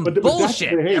 This is some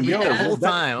bullshit the whole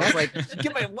time. I was like,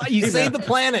 you saved the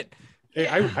planet. Hey,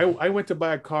 I went to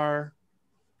buy a car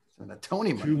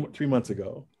Tony 3 months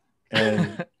ago.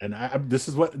 And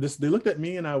they looked at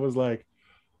me and I was like,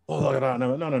 oh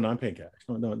no, I'm paying cash.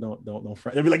 No, don't.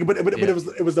 But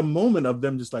it was the moment of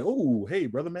them just like, oh, hey,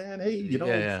 brother man, hey,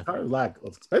 car is like,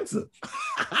 it's expensive.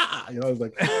 I was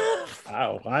like,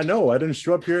 wow, I know, I didn't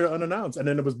show up here unannounced. And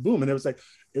then it was boom, and it was like,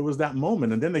 it was that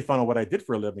moment. And then they found out what I did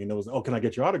for a living. And it was, oh, can I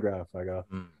get your autograph? I go,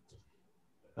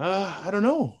 I don't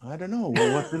know.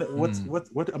 Well,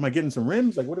 what am I getting some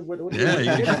rims? Like what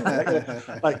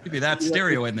like maybe that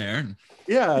stereo in there.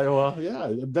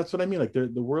 Yeah, that's what I mean. Like the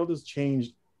world has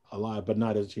changed a lot, but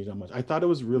not as changed that much. I thought it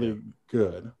was really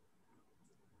good.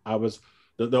 The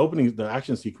opening, the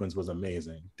action sequence was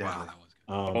amazing. Wow.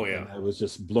 I was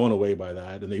just blown away by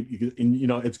that. And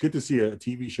it's good to see a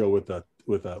TV show with a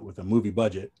movie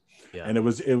budget. Yeah. And it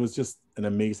was just an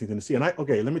amazing thing to see. And let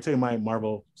me tell you my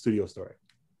Marvel Studio story.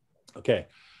 Okay,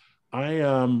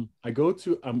 I'm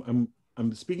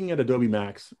speaking at Adobe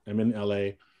Max. I'm in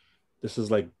LA. This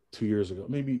is like 2 years ago,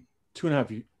 maybe 2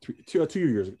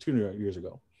 years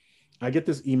ago. I get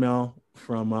this email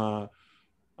from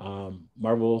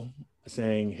Marvel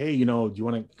saying, hey, do you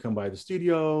want to come by the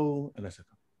studio? And I said,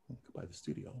 come by the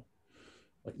studio,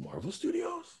 like Marvel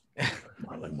Studios,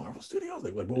 like Marvel Studios,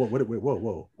 like whoa, what are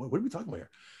we talking about here?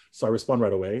 So I respond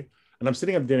right away. And I'm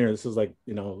sitting at dinner. This is like,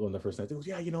 one of the first nights. It was,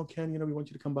 Ken, we want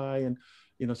you to come by and,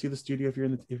 see the studio if you're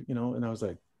in and I was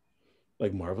like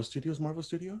Marvel Studios.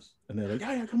 And they're like,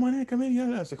 yeah, come in. Yeah.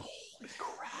 And I was like, holy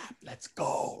crap, let's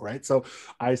go. Right. So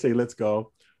I say, let's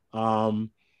go.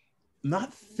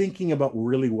 Not thinking about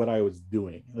really what I was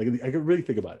doing. Like I could really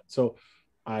think about it. So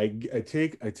I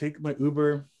take my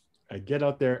Uber, I get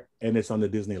out there and it's on the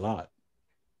Disney lot.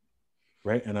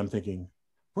 Right. And I'm thinking,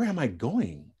 where am I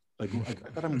going? Like I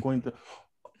thought I'm going to.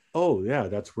 Oh yeah,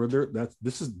 that's where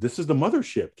this is the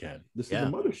mothership, Ken. This is the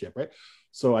mothership, right?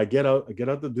 So I get out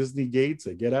the Disney gates.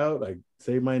 I get out. I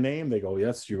say my name. They go,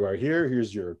 yes, you are here.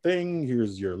 Here's your thing.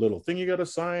 Here's your little thing you got to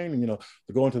sign. And, to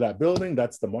go into that building.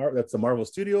 That's the Marvel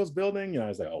Studios building. I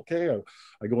was like, okay.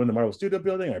 I go in the Marvel Studio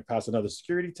building. I pass another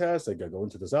security test. I go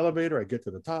into this elevator. I get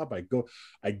to the top. I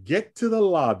get to the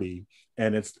lobby,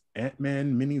 and it's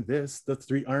Ant-Man mini this, the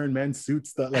 3 Iron Man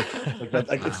suits, that like that,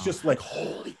 like it's just like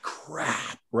holy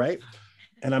crap, right?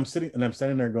 And I'm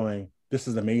standing there going, this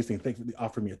is amazing. Thank you. They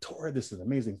offered me a tour. This is an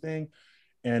amazing thing.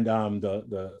 And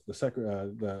the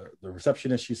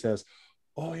receptionist, she says,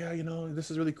 oh yeah,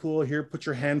 this is really cool. Here, put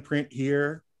your handprint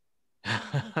here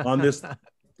on this.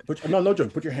 No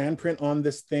joke. Put your handprint on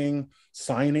this thing.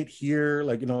 Sign it here,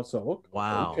 So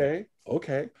wow.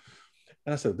 Okay.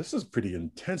 And I said, this is pretty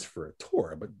intense for a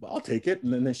tour, but I'll take it.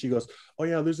 And then she goes, oh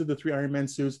yeah, those are the 3 Iron Man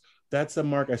suits. That's a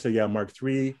Mark. I said, yeah, Mark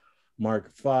 3,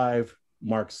 Mark 5,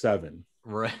 Mark 7.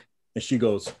 Right. And she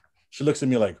looks at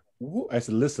me like, woo. I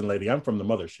said, listen, lady, I'm from the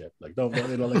mothership. Like, don't like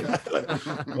that. Like,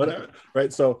 whatever.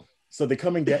 Right. So they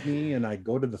come and get me, and I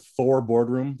go to the Thor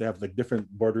boardroom. They have like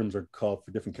different boardrooms are called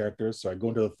for different characters. So I go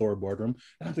into the Thor boardroom,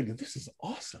 and I'm thinking, this is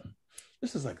awesome.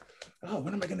 This is like, oh,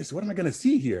 what am I going to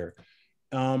see here?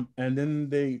 And then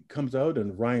they comes out,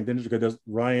 and Ryan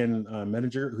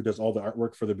Menninger, who does all the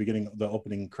artwork for the beginning, the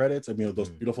opening credits. I mean, those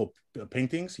beautiful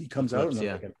paintings. He comes out, and I'm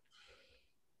thinking,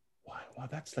 wow,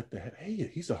 that's like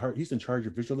he's in charge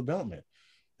of visual development.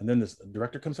 And then this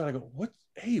director comes out. I go, what?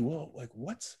 Hey,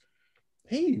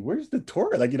 where's the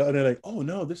tour? Like, and they're like, oh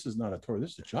no, this is not a tour.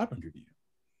 This is a job interview.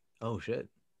 Oh shit.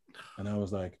 And I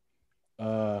was like,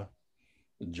 job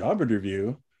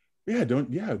interview? Yeah,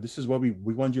 this is why we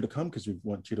want you to come, because we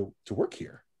want you to work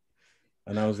here.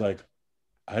 And I was like,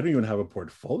 I don't even have a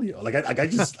portfolio. Like I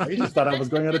just thought I was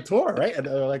going on a tour, right? And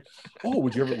they're like, oh,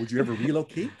 would you ever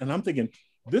relocate? And I'm thinking,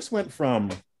 this went from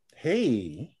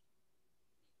hey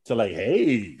to like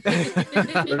hey.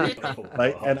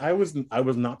 Like, and I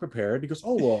was not prepared. He goes,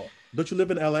 oh well, don't you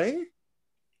live in LA?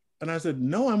 And I said,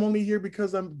 no, I'm only here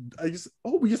because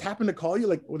we just happened to call you,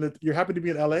 like when you happen to be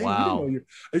in LA. Wow.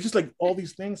 It's just like all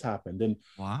these things happened. And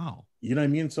wow. You know what I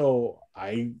mean? So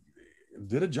I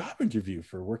did a job interview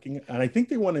for working, and I think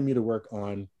they wanted me to work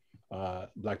on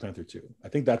Black Panther 2. I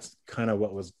think that's kind of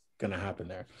what was gonna happen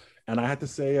there. And I had to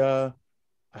say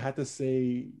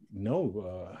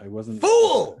no. I wasn't.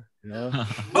 Fool!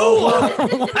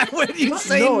 Why would you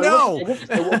say no?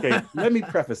 Okay, let me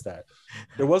preface that.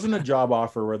 There wasn't a job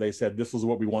offer where they said, this is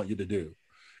what we want you to do.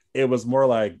 It was more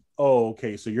like, oh,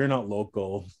 okay, so you're not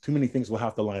local. Too many things will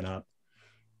have to line up.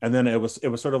 And then it was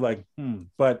sort of like,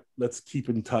 but let's keep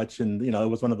in touch. And, it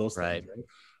was one of those things. Right?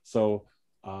 So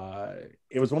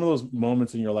it was one of those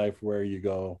moments in your life where you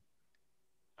go,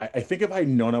 I think if I'd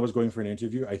known I was going for an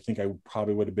interview, I think I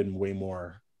probably would have been way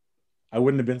more. I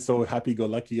wouldn't have been so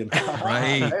happy-go-lucky and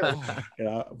right.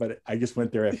 But I just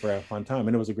went there for a fun time,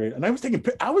 and it was great. And I was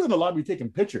in the lobby taking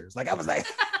pictures. Like I was like,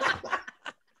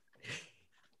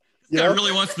 guy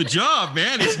really wants the job,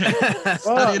 man. He's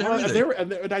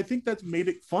and I think that's made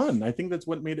it fun. I think that's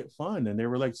what made it fun, and they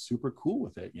were like super cool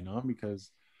with it, because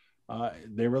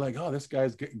they were like, oh, this guy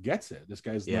gets it. This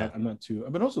guy's not. I'm not too.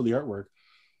 But also the artwork.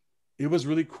 It was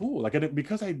really cool. Like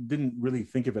because I didn't really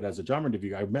think of it as a job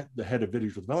interview. I met the head of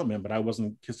visual development, but I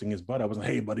wasn't kissing his butt. I wasn't,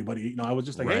 hey, buddy. I was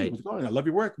just like, hey, what's going on? I love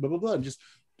your work, blah, blah, blah. And just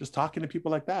talking to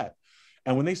people like that.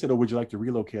 And when they said, oh, would you like to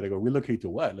relocate? I go, relocate to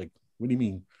what? Like, what do you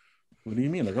mean? What do you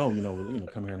mean? Like, oh,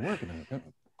 come here and work. And I'm like,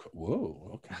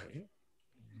 whoa, okay.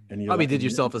 And you probably did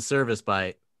yourself a service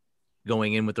by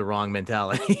going in with the wrong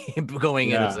mentality,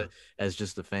 going in as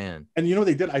just a fan. And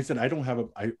they did. I said, I don't have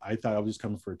I thought I was just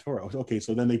coming for a tour. I was okay.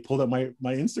 So then they pulled up my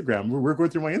Instagram. We're going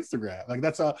through my Instagram. Like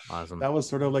that's awesome. That was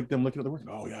sort of like them looking at the work.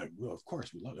 Oh yeah, well, of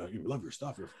course we love your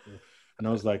stuff. And I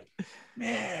was like,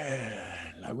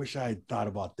 man, I wish I had thought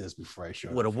about this before I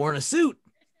showed. Would have worn a suit.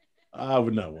 I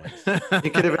would not want.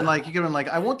 You could have been like,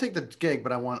 I won't take the gig,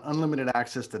 but I want unlimited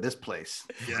access to this place.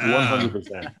 Yeah,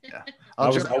 100%. Yeah,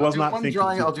 I'll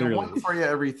do one for you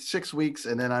every 6 weeks,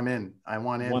 and then I'm in. I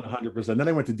want in 100%. Then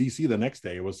I went to DC the next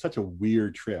day. It was such a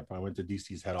weird trip. I went to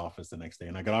DC's head office the next day,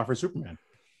 and I got offered Superman.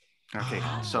 Okay,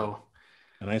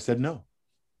 and I said no.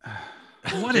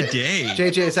 What a day.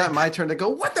 JJ, is that my turn to go?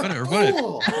 What the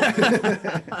fool?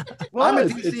 Well, I'm a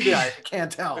DC guy. I can't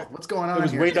tell what's going on. It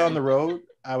was here. Way down the road.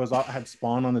 I had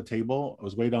Spawn on the table. I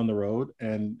was way down the road,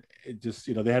 and it just,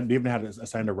 they even had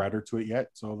assigned a writer to it yet.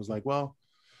 So I was like, well,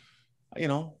 if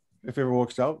it ever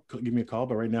works out, give me a call.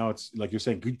 But right now, it's like you're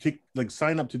saying,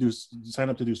 sign up to do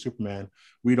Superman.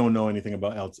 We don't know anything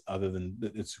about else other than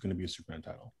it's going to be a Superman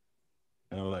title.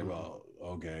 And I'm like, well,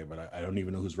 okay, but I don't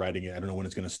even know who's writing it. I don't know when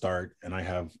it's going to start, and I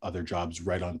have other jobs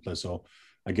right on. So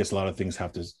I guess a lot of things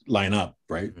have to line up,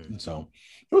 right? Mm-hmm. And so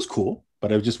it was cool,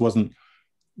 but it just wasn't.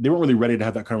 They weren't really ready to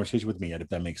have that conversation with me yet, if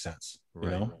that makes sense,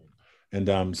 Right. And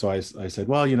so I said,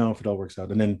 well, if it all works out,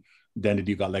 and then Danny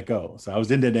D got let go. So I was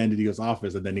in Danny D's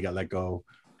office, and then he got let go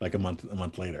like a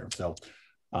month later. So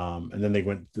And then they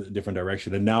went a different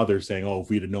direction. And now they're saying, oh, if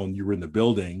we'd have known you were in the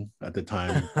building at the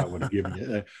time, I would have given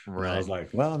you. Right. I was like,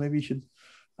 well, maybe you should.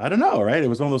 I don't know, right? It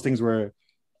was one of those things where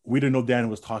we didn't know Dan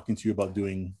was talking to you about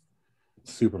doing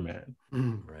Superman.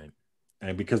 Right.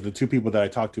 And because the two people that I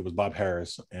talked to was Bob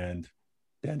Harris and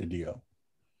Dan DiDio,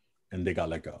 and they got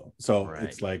let go. So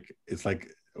it's like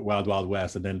Wild Wild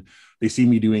West. And then they see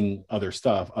me doing other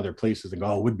stuff, other places, and go,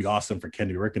 oh, it would be awesome for Ken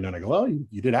to work. And then I go, well,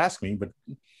 you did ask me, but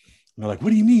they're like, what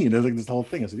do you mean? There's like this whole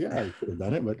thing. I said, yeah, I could have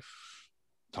done it, but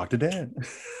talk to Dan.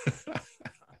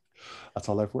 That's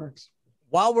how life works.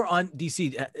 While we're on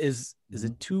DC, is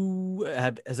it too?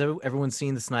 Has everyone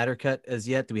seen the Snyder Cut as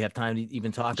yet? Do we have time to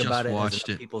even talk about it? Watched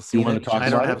it. People seen it? I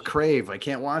don't have Crave. I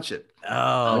can't watch it. Oh,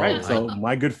 all right. So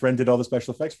my good friend did all the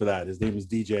special effects for that. His name is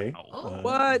DJ.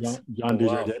 What? John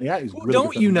Desjardins. Yeah, he's really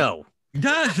don't you know? He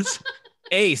does.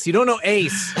 Ace, you don't know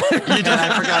Ace. I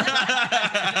forgot.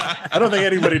 I don't think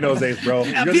anybody knows Ace, bro.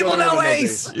 People know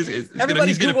Ace. He's going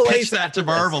to pitch that to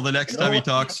Marvel the next time he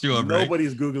talks to him.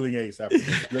 Nobody's Googling Ace after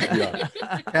this.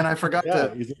 And I forgot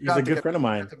to. He's a good friend of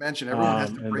mine. To mention, everyone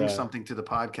has to bring something to the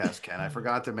podcast. Ken, I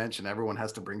forgot to mention, everyone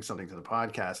has to bring something to the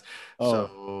podcast.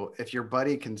 So if your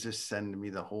buddy can just send me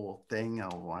the whole thing,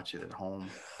 I'll watch it at home.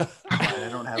 I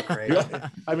don't have Crave.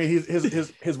 I mean,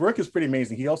 his work is pretty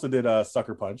amazing. He also did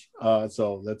Sucker Punch.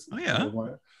 So that's he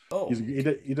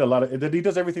did a lot of. He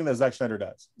does everything that Zack Snyder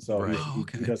does. So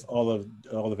he does all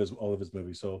of his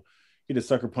movies. So he did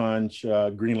Sucker Punch,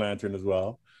 Green Lantern as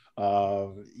well.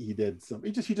 He did some.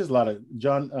 He does a lot of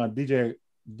John DJ.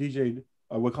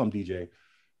 We'll call him DJ.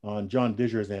 John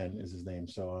Desjardins is his name.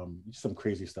 So some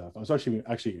crazy stuff. I'm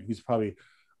actually he's probably.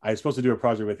 I was supposed to do a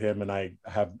project with him, and I've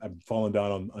fallen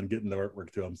down on getting the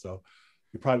artwork to him. So.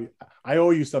 I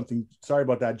owe you something. Sorry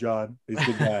about that, John. He's a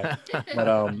good guy.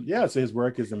 But so his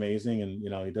work is amazing, and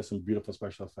he does some beautiful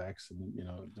special effects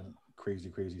and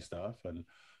crazy stuff. And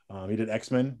he did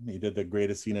X-Men. He did the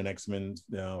greatest scene in X-Men,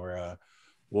 where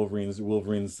Wolverine's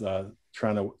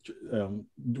trying to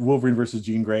Wolverine versus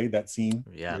Jean Grey. That scene,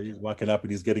 where he's walking up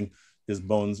and he's getting his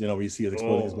bones. We see it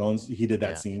exploding his bones. He did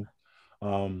that scene.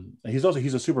 He's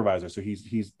a supervisor, so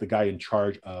he's the guy in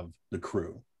charge of the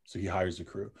crew. So he hires the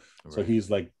crew. Right. So he's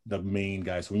like the main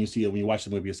guy. So when you watch the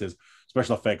movie, it says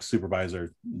special effects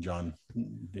supervisor John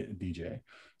DJ.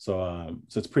 So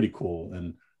it's pretty cool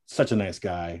and such a nice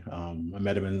guy. I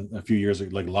met him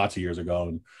lots of years ago,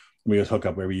 and we just hook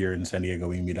up every year in San Diego.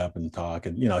 We meet up and talk,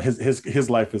 and his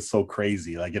life is so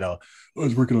crazy. Like I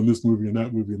was working on this movie and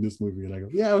that movie and this movie, and I go,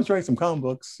 yeah, I was writing some comic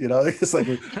books. It's like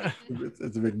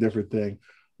it's a big different thing.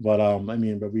 But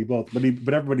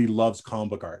but everybody loves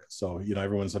comic book artists. So,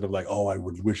 everyone's sort of like, oh, I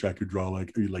would wish I could draw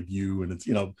like you. And it's,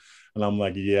 and I'm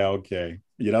like, yeah, okay.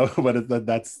 But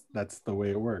that's the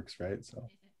way it works. Right. So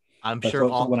I'm sure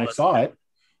when I saw it,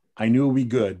 I knew it would be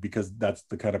good because that's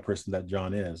the kind of person that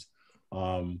John is.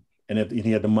 And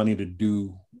he had the money to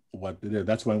do what they did.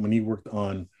 That's when he worked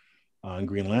on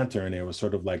Green Lantern, it was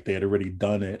sort of like they had already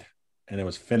done it and it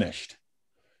was finished.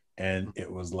 And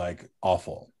it was like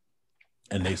awful.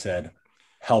 And they said,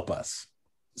 help us.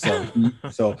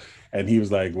 So and he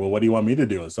was like, well, what do you want me to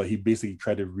do? So he basically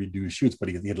tried to redo shoots, but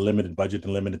he had a limited budget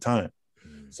and limited time.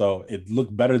 So it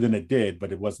looked better than it did,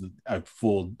 but it wasn't a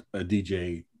full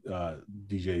DJ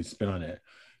spin on it.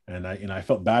 And I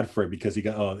felt bad for it because he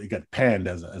got panned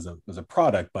as a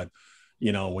product, but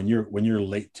when you're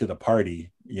late to the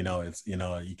party, it's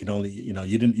you can only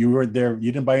you weren't there,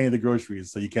 you didn't buy any of the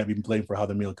groceries, so you can't be blamed for how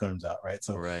the meal comes out, right?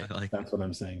 So that's what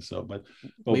I'm saying. So but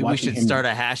maybe we should start a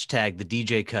hashtag, the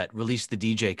DJ cut, release the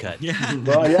DJ cut. Yeah.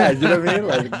 Well, yeah, you know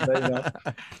what I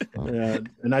mean? Yeah,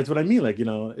 and that's what I mean. Like,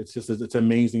 it's an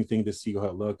amazing thing to see how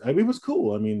it looked. I mean, it was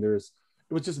cool. I mean, it was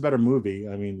just a better movie.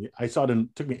 I mean, I saw it and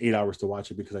it took me 8 hours to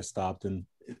watch it because I stopped and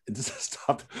it just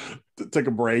stopped, took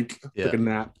a break, took a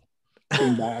nap.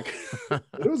 Came back.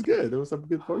 It was good. There was some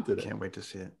good point to it. Can't wait to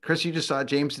see it. Chris, you just saw it.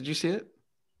 James, did you see it?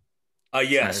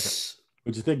 Yes.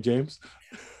 What'd you think, James?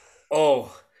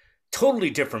 Oh, totally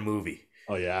different movie.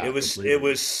 Oh yeah. It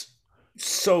was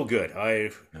so good.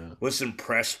 I was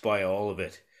impressed by all of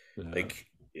it. Yeah. Like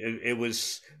it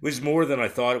was more than I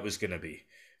thought it was going to be.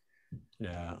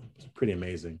 Yeah, it's pretty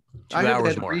amazing. 2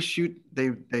 hours more. Reshoot.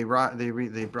 They brought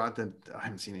the. I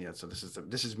haven't seen it yet, so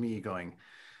this is me going.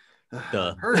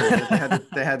 Heard it.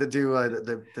 They had to do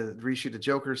the reshoot the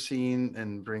Joker scene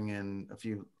and bring in a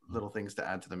few little things to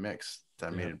add to the mix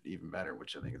that made it even better,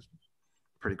 which I think is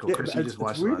pretty cool. Chris, you just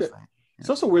watched it last night. It's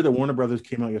also weird that Warner Brothers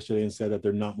came out yesterday and said that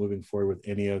they're not moving forward with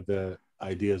any of the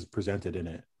ideas presented in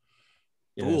it.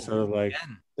 Sort of like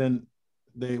then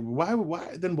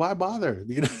why bother?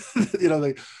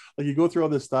 Like you go through all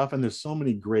this stuff and there's so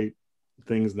many great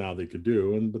things now they could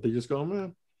do, but they just go,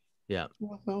 man, Yeah.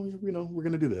 well, you know, we're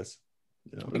gonna do this.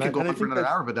 You know, We could go on for another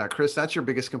hour, but that, Chris, that's your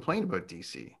biggest complaint about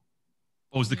DC.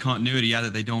 Oh, is the continuity? Yeah,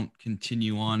 that they don't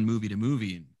continue on movie to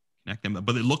movie and connect them.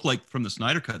 But it looked like from the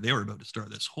Snyder Cut, they were about to start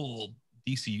this whole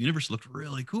DC universe. Looked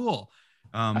really cool.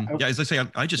 Yeah, as I say,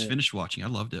 I just finished watching. I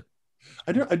loved it.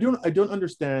 I don't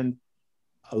understand.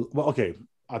 Well, okay,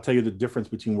 I'll tell you the difference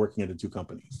between working at the two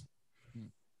companies.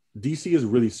 DC is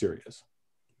really serious.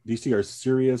 DC are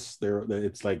serious.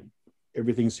 It's like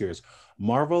everything's serious.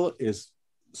 Marvel is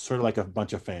sort of like a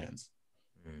bunch of fans,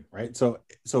 right? So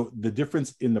the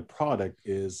difference in the product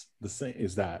is the same.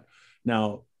 Is that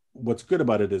now? What's good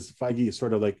about it is Feige is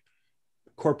sort of like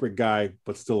a corporate guy,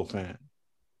 but still a fan,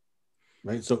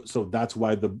 right? So that's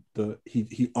why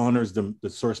he honors the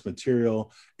source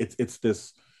material. It's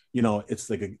this, you know, it's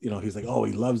like he's like, oh,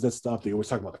 he loves that stuff. They always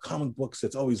talk about the comic books.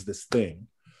 It's always this thing,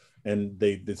 and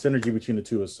the synergy between the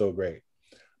two is so great.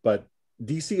 But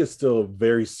DC is still a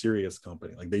very serious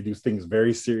company. Like they do things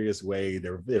very serious way.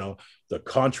 They're, you know, the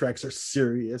contracts are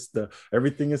serious.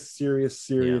 Everything is serious,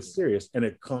 and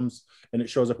it comes and it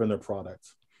shows up in their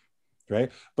products,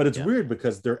 right? But it's weird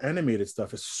because their animated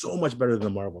stuff is so much better than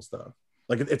the Marvel stuff.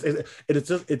 Like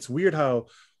it's weird how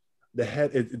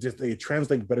they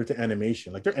translate better to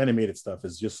animation. Like their animated stuff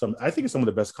is just I think it's some of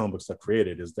the best comic book stuff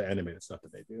created is the animated stuff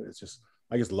that they do. It's just,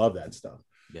 I just love that stuff.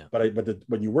 Yeah. But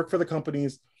when you work for the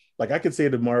companies, like I could say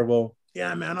to Marvel,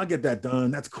 yeah, man, I'll get that done.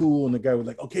 That's cool. And the guy was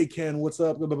like, okay, Ken, what's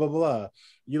up? Blah, blah, blah, blah.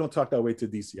 You don't talk that way to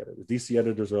DC editors. DC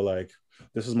editors are like,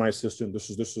 this is my assistant. This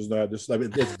is that. This is like,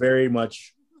 it's very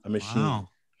much a machine. Wow.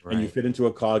 Right. And you fit into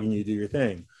a cog and you do your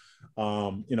thing.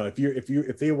 You know,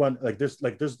 if they want, like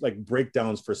there's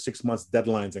breakdowns for 6 months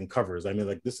deadlines and covers. I mean,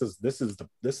 like this is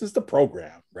the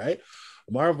program, right?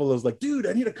 Marvel is like, dude,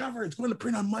 I need a cover. It's going to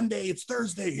print on Monday. It's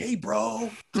Thursday. Hey, bro.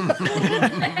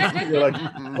 You're like,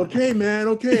 okay, man.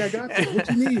 Okay, I got you. What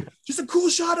you need? Just a cool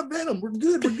shot of Venom. We're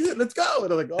good. Let's go.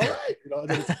 And I'm like, all right. You know,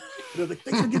 they're like,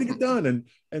 thanks for getting it done.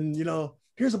 And you know,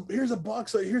 here's a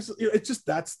box. It's just,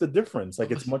 that's the difference.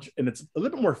 Like it's a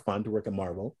little bit more fun to work at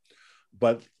Marvel,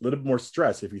 but a little bit more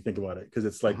stress if you think about it, because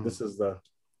it's like this is the,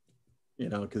 you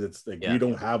know, because it's like we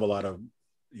don't have a lot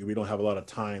of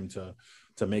time to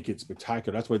make it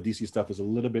spectacular. That's why DC stuff is a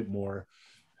little bit more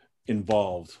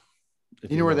involved.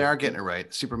 You know where they are getting it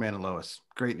right? Superman and Lois,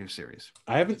 great new series.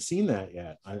 I haven't seen that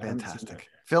yet. Fantastic.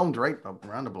 Filmed right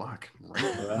around the block,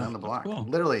 around the block. Cool.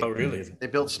 Literally. Oh, really? They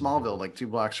built Smallville like 2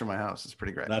 blocks from my house. It's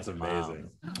pretty great. That's amazing.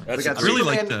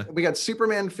 Wow. We got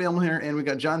Superman film here, and we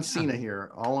got John Cena here,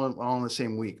 all in the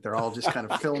same week. They're all just kind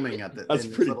of filming at That's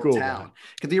pretty cool town.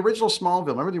 Because the original Smallville,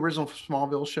 remember the original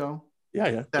Smallville show?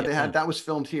 Yeah. They had, that was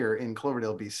filmed here in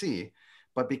Cloverdale, BC.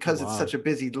 But because it's such a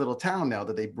busy little town now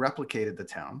that they replicated the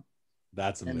town.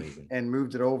 That's amazing. And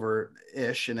moved it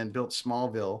over-ish and then built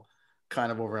Smallville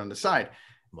kind of over on the side.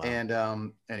 Wow.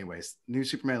 And anyways, new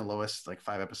Superman and Lois, like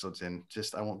 5 episodes in.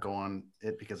 Just, I won't go on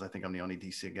it because I think I'm the only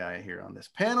DC guy here on this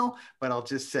panel, but I'll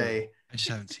just say I just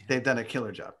haven't seen they've done a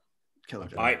killer job.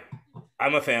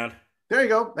 I'm a fan. There you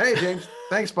go. Hey, James.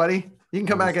 Thanks, buddy. You can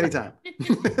come back anytime.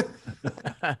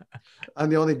 I'm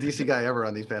the only DC guy ever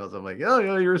on these panels. I'm like, oh,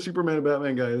 yeah, you're a Superman and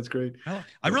Batman guy. That's great.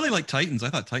 I really like Titans. I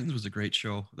thought Titans was a great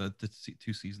show, the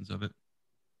 2 seasons of it.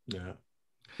 Yeah.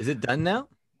 Is it done now?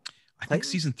 I think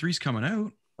season 3's coming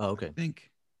out. Oh, okay.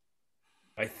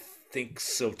 I think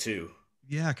so too.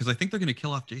 Yeah, because I think they're going to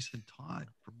kill off Jason Todd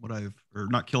from what or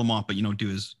not kill him off, but, you know, do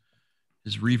his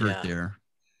revert there.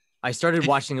 I started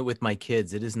watching it with my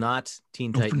kids. It is not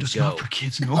Teen Titans it's Go. Not for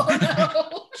kids, no.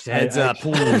 Heads up.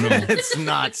 It's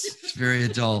not. It's very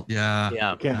adult. Yeah.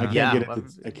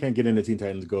 I can't get into Teen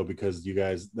Titans Go because you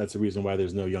guys, that's the reason why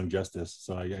there's no Young Justice.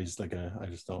 So I don't like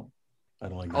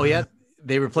that. Oh, yeah.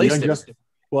 They replaced it.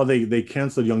 Well, they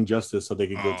canceled Young Justice so they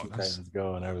could go Teen Titans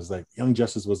Go. And I was like, Young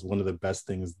Justice was one of the best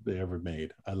things they ever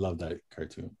made. I love that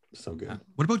cartoon. So good.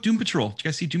 What about Doom Patrol? Did you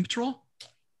guys see Doom Patrol?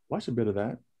 Watch a bit of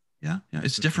that. Yeah.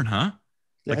 It's different, huh?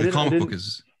 Yeah, like the comic book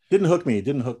is. Didn't hook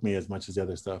me as much as the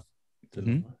other stuff. But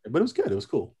it was good. It was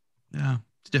cool. Yeah.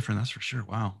 It's different. That's for sure.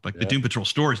 Wow. Like the Doom Patrol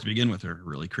stories to begin with are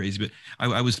really crazy. But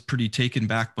I was pretty taken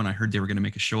back when I heard they were going to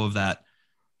make a show of that.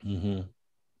 Mm-hmm.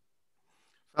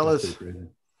 Fellas.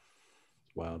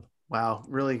 Wild. Wow.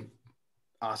 Really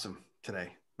awesome today.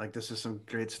 Like, this is some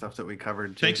great stuff that we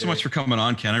covered. Thanks so much for coming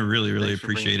on, Ken. I really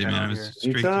appreciate it, man. It was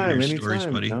straight through your stories,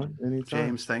 buddy.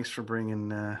 James, thanks for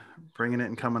bringing it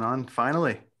and coming on.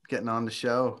 Finally getting on the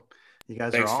show. You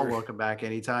guys are all welcome back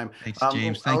anytime. Thanks,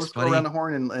 James. I'll Thanks, buddy. go around the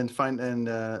horn and find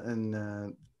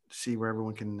and see where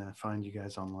everyone can find you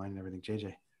guys online and everything.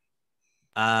 JJ.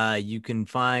 You can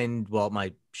find,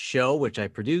 my show, which I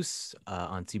produce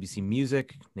on CBC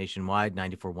Music nationwide,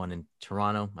 94.1 in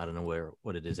Toronto. I don't know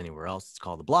what it is anywhere else. It's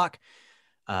called The Block.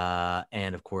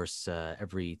 And of course,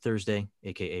 every Thursday,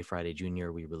 aka Friday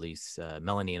Junior, we release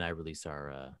Melanie and I release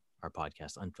our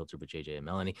podcast, Unfiltered with JJ and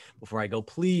Melanie. Before I go,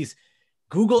 please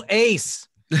Google Ace.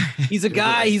 He's a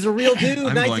guy. He's a real dude.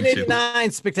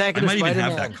 1989 Spectacular. I might even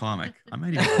Spider-Man. have that comic. I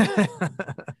might even.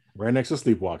 Right next to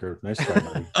Sleepwalker. Nice try,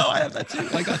 buddy. Oh, I have that too.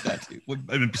 I got that too.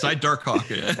 Beside Dark Hawk.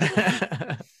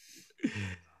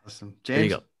 Awesome. James. There you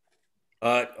go.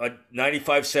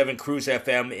 95.7 Cruise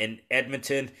FM in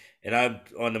Edmonton, and I'm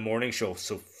on the morning show,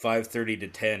 so 5:30 to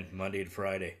 10 Monday to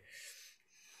Friday.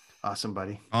 Awesome,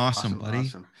 buddy. Awesome, buddy.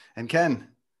 Awesome. And Ken,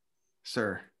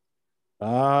 sir.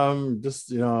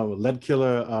 Just Lead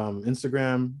Killer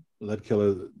Instagram, Lead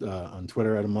Killer on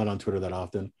Twitter. I'm not on Twitter that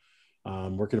often.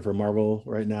 Working for Marvel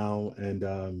right now,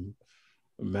 and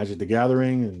Magic the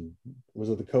Gathering and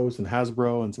Wizard of the Coast and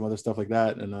Hasbro and some other stuff like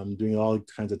that. And I'm doing all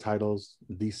kinds of titles,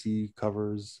 DC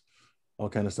covers, all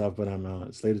kind of stuff. But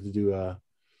I'm slated to do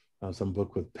some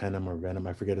book with Venom or Venom,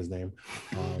 I forget his name.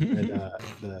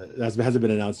 That hasn't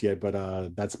been announced yet,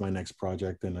 but that's my next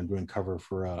project, and I'm doing cover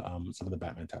for some of the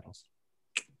Batman titles.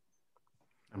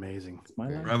 Amazing.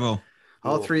 Bravo.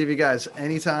 All three of you guys,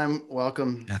 anytime,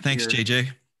 welcome. Yeah, thanks, JJ.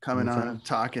 Coming on,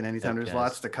 talking anytime. There's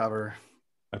lots to cover.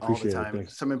 I appreciate all the time.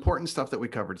 It. Some important stuff that we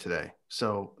covered today.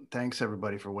 So thanks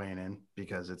everybody for weighing in,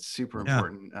 because it's super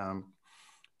important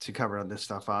to cover this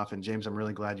stuff off. And James, I'm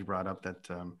really glad you brought up that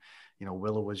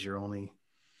Willow was your only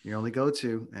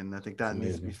go-to, and I think that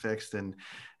needs to be fixed. And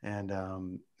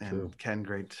Ken,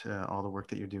 great all the work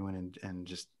that you're doing, and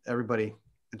just everybody.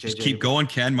 JJ, just keep going,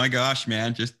 Ken. My gosh,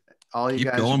 man, just all you keep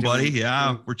guys going, buddy.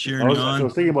 Yeah, we're cheering on. I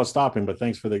was thinking about stopping, but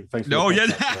thanks for the.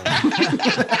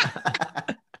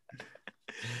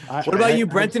 What about you,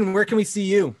 Brenton? Where can we see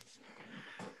you?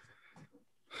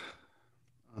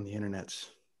 On the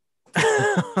internets.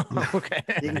 Okay.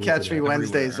 You can catch me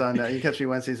Wednesdays at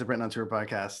Brenton on Tour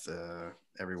podcast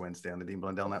every Wednesday on the Dean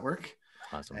Blundell Network.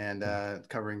 Awesome. And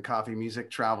covering coffee,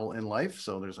 music, travel, and life.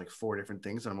 So there's like 4 different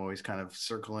things that I'm always kind of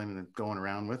circling and going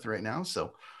around with right now.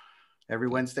 So every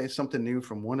Wednesday, something new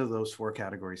from one of those 4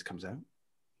 categories comes out.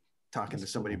 Talking to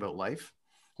somebody about life,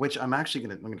 which I'm actually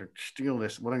I'm going to steal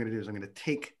this. What I'm going to do is I'm going to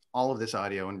take all of this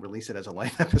audio and release it as a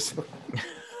live episode.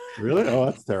 Really? Oh,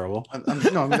 that's terrible.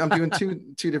 I'm doing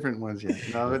two different ones. Yeah,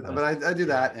 but I do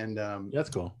that, and that's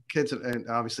cool. Kids, and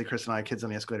obviously Chris and I, Kids on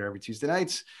the Escalator every Tuesday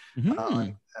nights,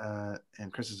 and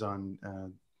Chris is on.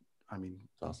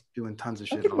 Awesome. Doing tons of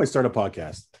shit. I think I might start a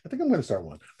podcast. I think I'm going to start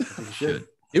one. I think you should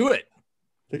do it.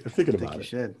 Thinking about it. You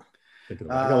should. I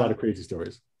got a lot of crazy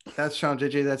stories. That's Sean,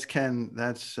 JJ. That's Ken.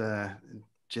 That's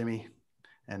Jimmy,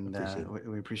 and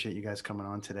we appreciate you guys coming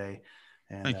on today.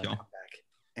 And thank you. Come back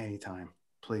anytime.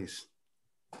 Please.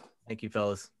 Thank you,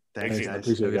 fellas. Thanks, guys. I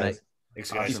appreciate it, guys.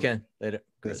 Thanks, guys. Peace, Ken. Later.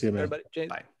 Good to see you, man. Everybody.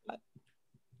 James. Bye.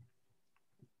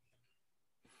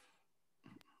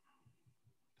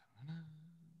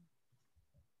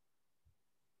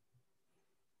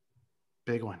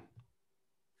 Big one.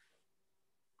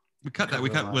 We cut that. We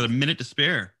cut with a minute to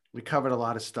spare. We covered a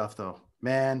lot of stuff, though.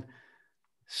 Man,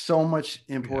 so much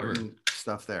important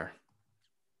stuff there.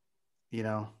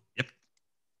 Yep.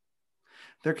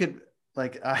 There could,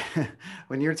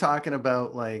 when you're talking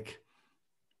about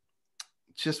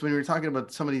just when we were talking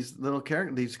about some of these little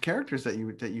characters that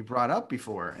you brought up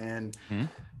before, and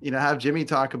have Jimmy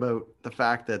talk about the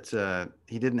fact that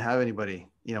he didn't have anybody.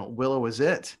 Willow was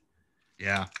it.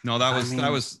 Yeah. No, that was.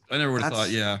 I never would have thought.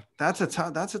 Yeah. That's a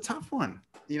tough one.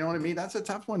 You know what I mean? That's a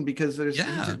tough one, because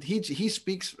he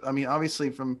speaks. I mean,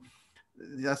 obviously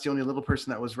that's the only little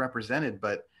person that was represented,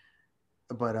 but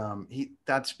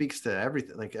that speaks to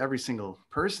everything, like every single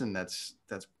person that's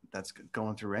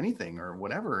going through anything or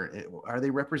whatever. Are they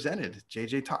represented?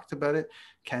 JJ talked about it.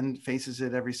 Ken faces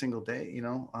it every single day.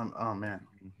 Oh man,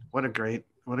 what a great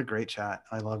chat.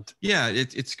 I loved. Yeah,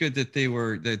 it's good that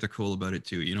they're cool about it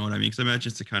too. You know what I mean? Because I imagine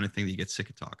it's the kind of thing that you get sick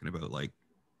of talking about.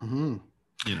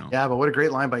 Yeah, but what a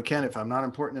great line by Ken. If I'm not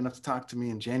important enough to talk to me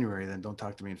in January, then don't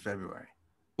talk to me in February.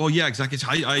 Well, yeah, exactly.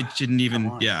 I didn't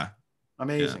even. Yeah.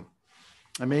 Amazing. Yeah.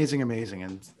 Amazing.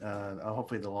 And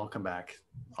hopefully they'll all come back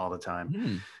all the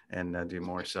time and do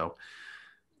more. So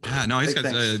yeah, no, he's got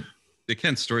the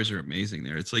Ken stories are amazing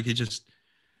there. It's like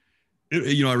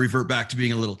I revert back to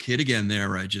being a little kid again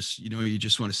there. I just, you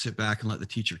just want to sit back and let the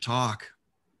teacher talk.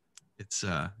 It's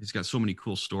he's got so many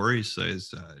cool stories. It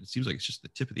seems like it's just the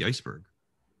tip of the iceberg.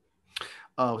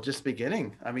 Oh, just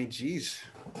beginning. I mean, geez.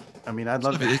 I mean, I'd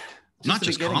love to. not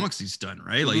just comics he's done,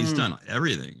 right? Like he's done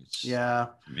everything. It's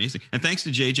amazing. And thanks to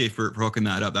JJ for hooking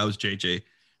that up. That was JJ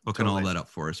hooking all that up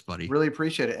for us, buddy. Really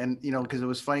appreciate it. And, because it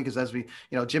was funny because as we,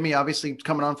 Jimmy obviously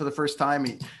coming on for the first time,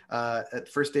 at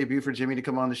first debut for Jimmy to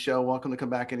come on the show. Welcome to come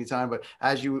back anytime. But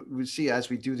as you would see, as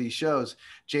we do these shows,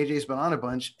 JJ's been on a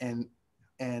bunch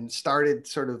and started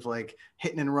sort of like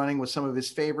hitting and running with some of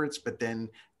his favorites. But then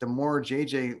the more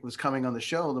JJ was coming on the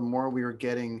show, the more we were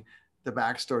getting the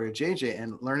backstory of JJ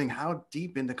and learning how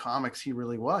deep into comics he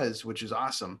really was, which is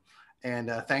awesome.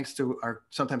 And thanks to our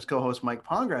sometimes co-host Mike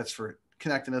Pongratz for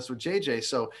connecting us with JJ.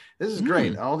 So this is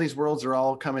great. All these worlds are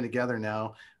all coming together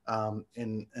now.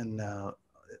 And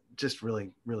just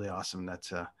really, really awesome that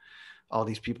all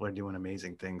these people are doing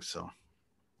amazing things. So,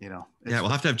 we'll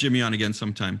have to have Jimmy on again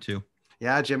sometime too.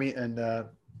 Yeah, Jimmy. And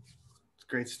it's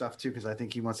great stuff too, because I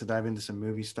think he wants to dive into some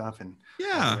movie stuff and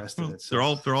all the rest of it.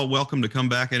 So they're all welcome to come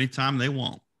back anytime they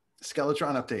want.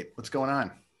 Skeletron update. What's going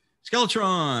on?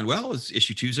 Skeletron. Well, it's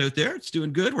issue 2's out there. It's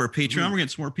doing good. We're a Patreon. We're getting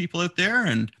some more people out there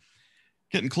and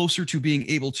getting closer to being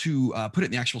able to put it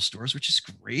in the actual stores, which is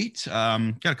great.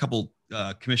 Got a couple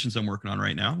commissions I'm working on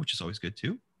right now, which is always good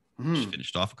too. Just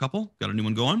finished off a couple. Got a new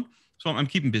one going. So I'm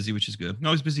keeping busy, which is good. I'm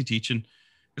always busy teaching.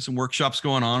 Got some workshops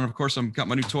going on. Of course, I've got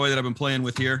my new toy that I've been playing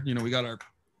with here. We got our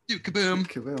Duke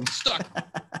Kaboom. Stuck.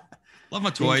 Love my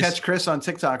toys. You can catch Chris on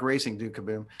TikTok racing Duke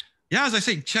Kaboom. Yeah, as I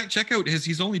say, check out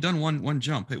he's only done one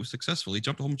jump. It was successful. He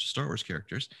jumped a whole bunch of Star Wars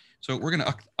characters. So we're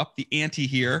gonna up the ante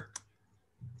here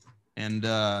and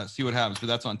see what happens. But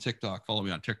that's on TikTok. Follow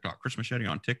me on TikTok. Chris Machete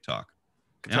on TikTok.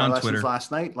 Guitar and on Twitter.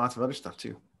 Last night, lots of other stuff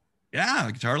too.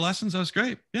 Yeah, guitar lessons. That was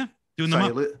great. Yeah, doing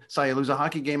them. Saw you lose a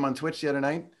hockey game on Twitch the other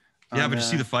night. Yeah, but you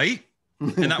see the fight?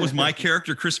 And that was my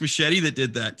character, Chris Machete, that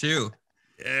did that too.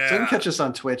 Yeah. So you can catch us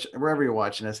on Twitch, wherever you're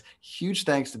watching us. Huge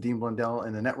thanks to Dean Blundell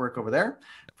and the network over there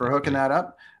for hooking that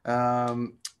up.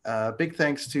 Big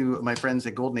thanks to my friends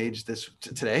at Golden Age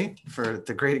today for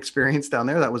the great experience down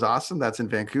there. That was awesome. That's in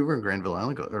Vancouver and Granville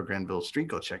Island or Granville Street.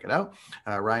 Go check it out.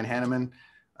 Ryan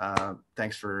Hanneman,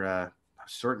 thanks for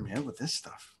sorting me out with this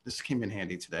stuff. This came in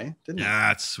handy today, didn't it?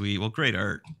 Yeah, it's sweet. Well, great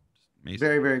art. Amazing.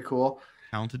 Very, very cool.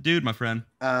 Talented dude, my friend.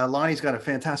 Lonnie's got a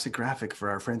fantastic graphic for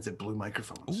our friends at Blue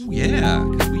Microphones. Oh, yeah,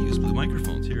 because we use Blue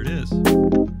Microphones. Here it is.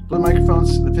 Blue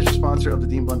Microphones, the official sponsor of the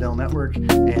Dean Blundell Network.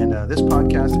 And this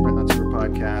podcast, the Brent Not Super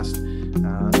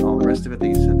podcast, all the rest of it,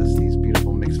 they send us these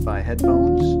beautiful Mix-Fi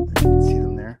headphones. You can see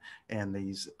them there. And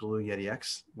these Blue Yeti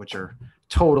X, which are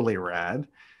totally rad.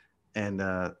 And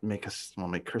make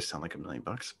Chris sound like $1 million.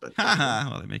 But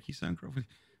well, they make you sound great.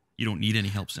 You don't need any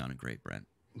help sounding great, Brent.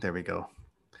 There we go.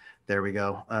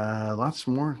 Lots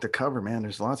more to cover, man.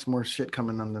 There's lots more shit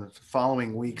coming on the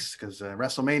following weeks because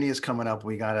WrestleMania is coming up.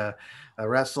 We got a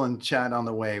wrestling chat on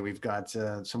the way. We've got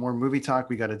some more movie talk.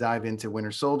 We got to dive into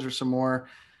Winter Soldier some more.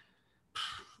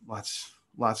 Lots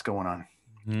going on.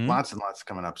 Lots and lots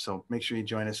coming up. So make sure you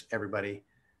join us, everybody,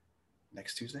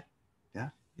 next Tuesday.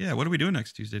 Yeah, what are we doing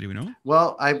next Tuesday? Do we know?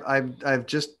 Well, I've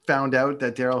just found out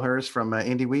that Daryl Hurst from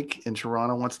Indie Week in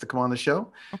Toronto wants to come on the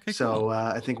show. Okay, so cool.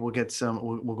 I think we'll get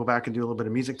we'll go back and do a little bit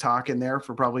of music talk in there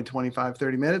for probably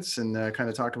 25-30 minutes and kind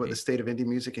of talk about the state of indie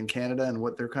music in Canada and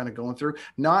what they're kind of going through.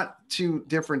 Not too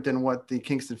different than what the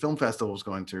Kingston Film Festival was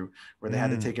going through, where they had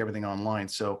to take everything online.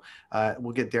 So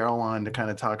we'll get Daryl on to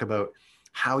kind of talk about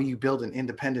how you build an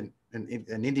independent, an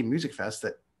indie music fest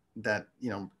that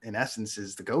in essence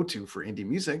is the go-to for indie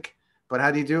music, but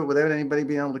how do you do it without anybody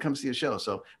being able to come see a show?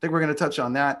 So I think we're going to touch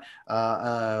on that.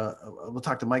 We'll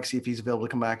talk to Mike, see if he's available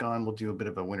to come back on. We'll do a bit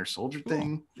of a Winter Soldier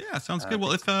thing. Yeah, sounds good.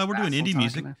 Well, if we're doing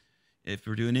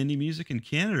indie music in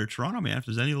Canada or Toronto, man, if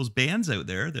there's any of those bands out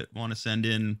there that want to send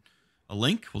in a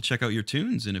link, we'll check out your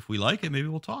tunes, and if we like it, maybe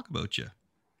we'll talk about you.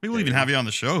 Maybe we'll even have you on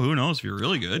the show. Who knows if you're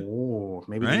really good? Oh,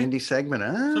 maybe the indie segment.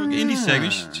 So indie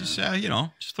segment, just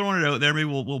just throwing it out there. Maybe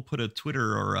we'll put a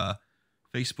Twitter or a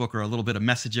Facebook or a little bit of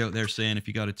message out there saying if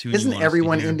you got a tune. Isn't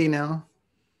everyone indie now?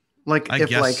 I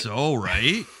guess so,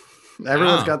 right?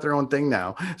 Everyone's got their own thing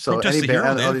now. So any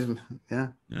band,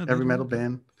 every metal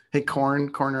band. Hey,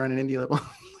 Korn are on an indie label.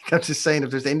 I'm just saying,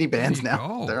 if there's indie bands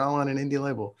now, they're all on an indie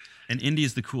label. And indie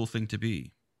is the cool thing to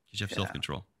be because you have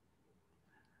self-control.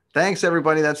 Thanks,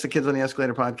 everybody. That's the Kids on the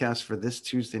Escalator podcast for this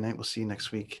Tuesday night. We'll see you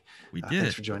next week. We did.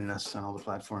 Thanks for joining us on all the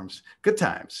platforms. Good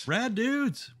times. Rad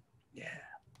dudes. Yeah.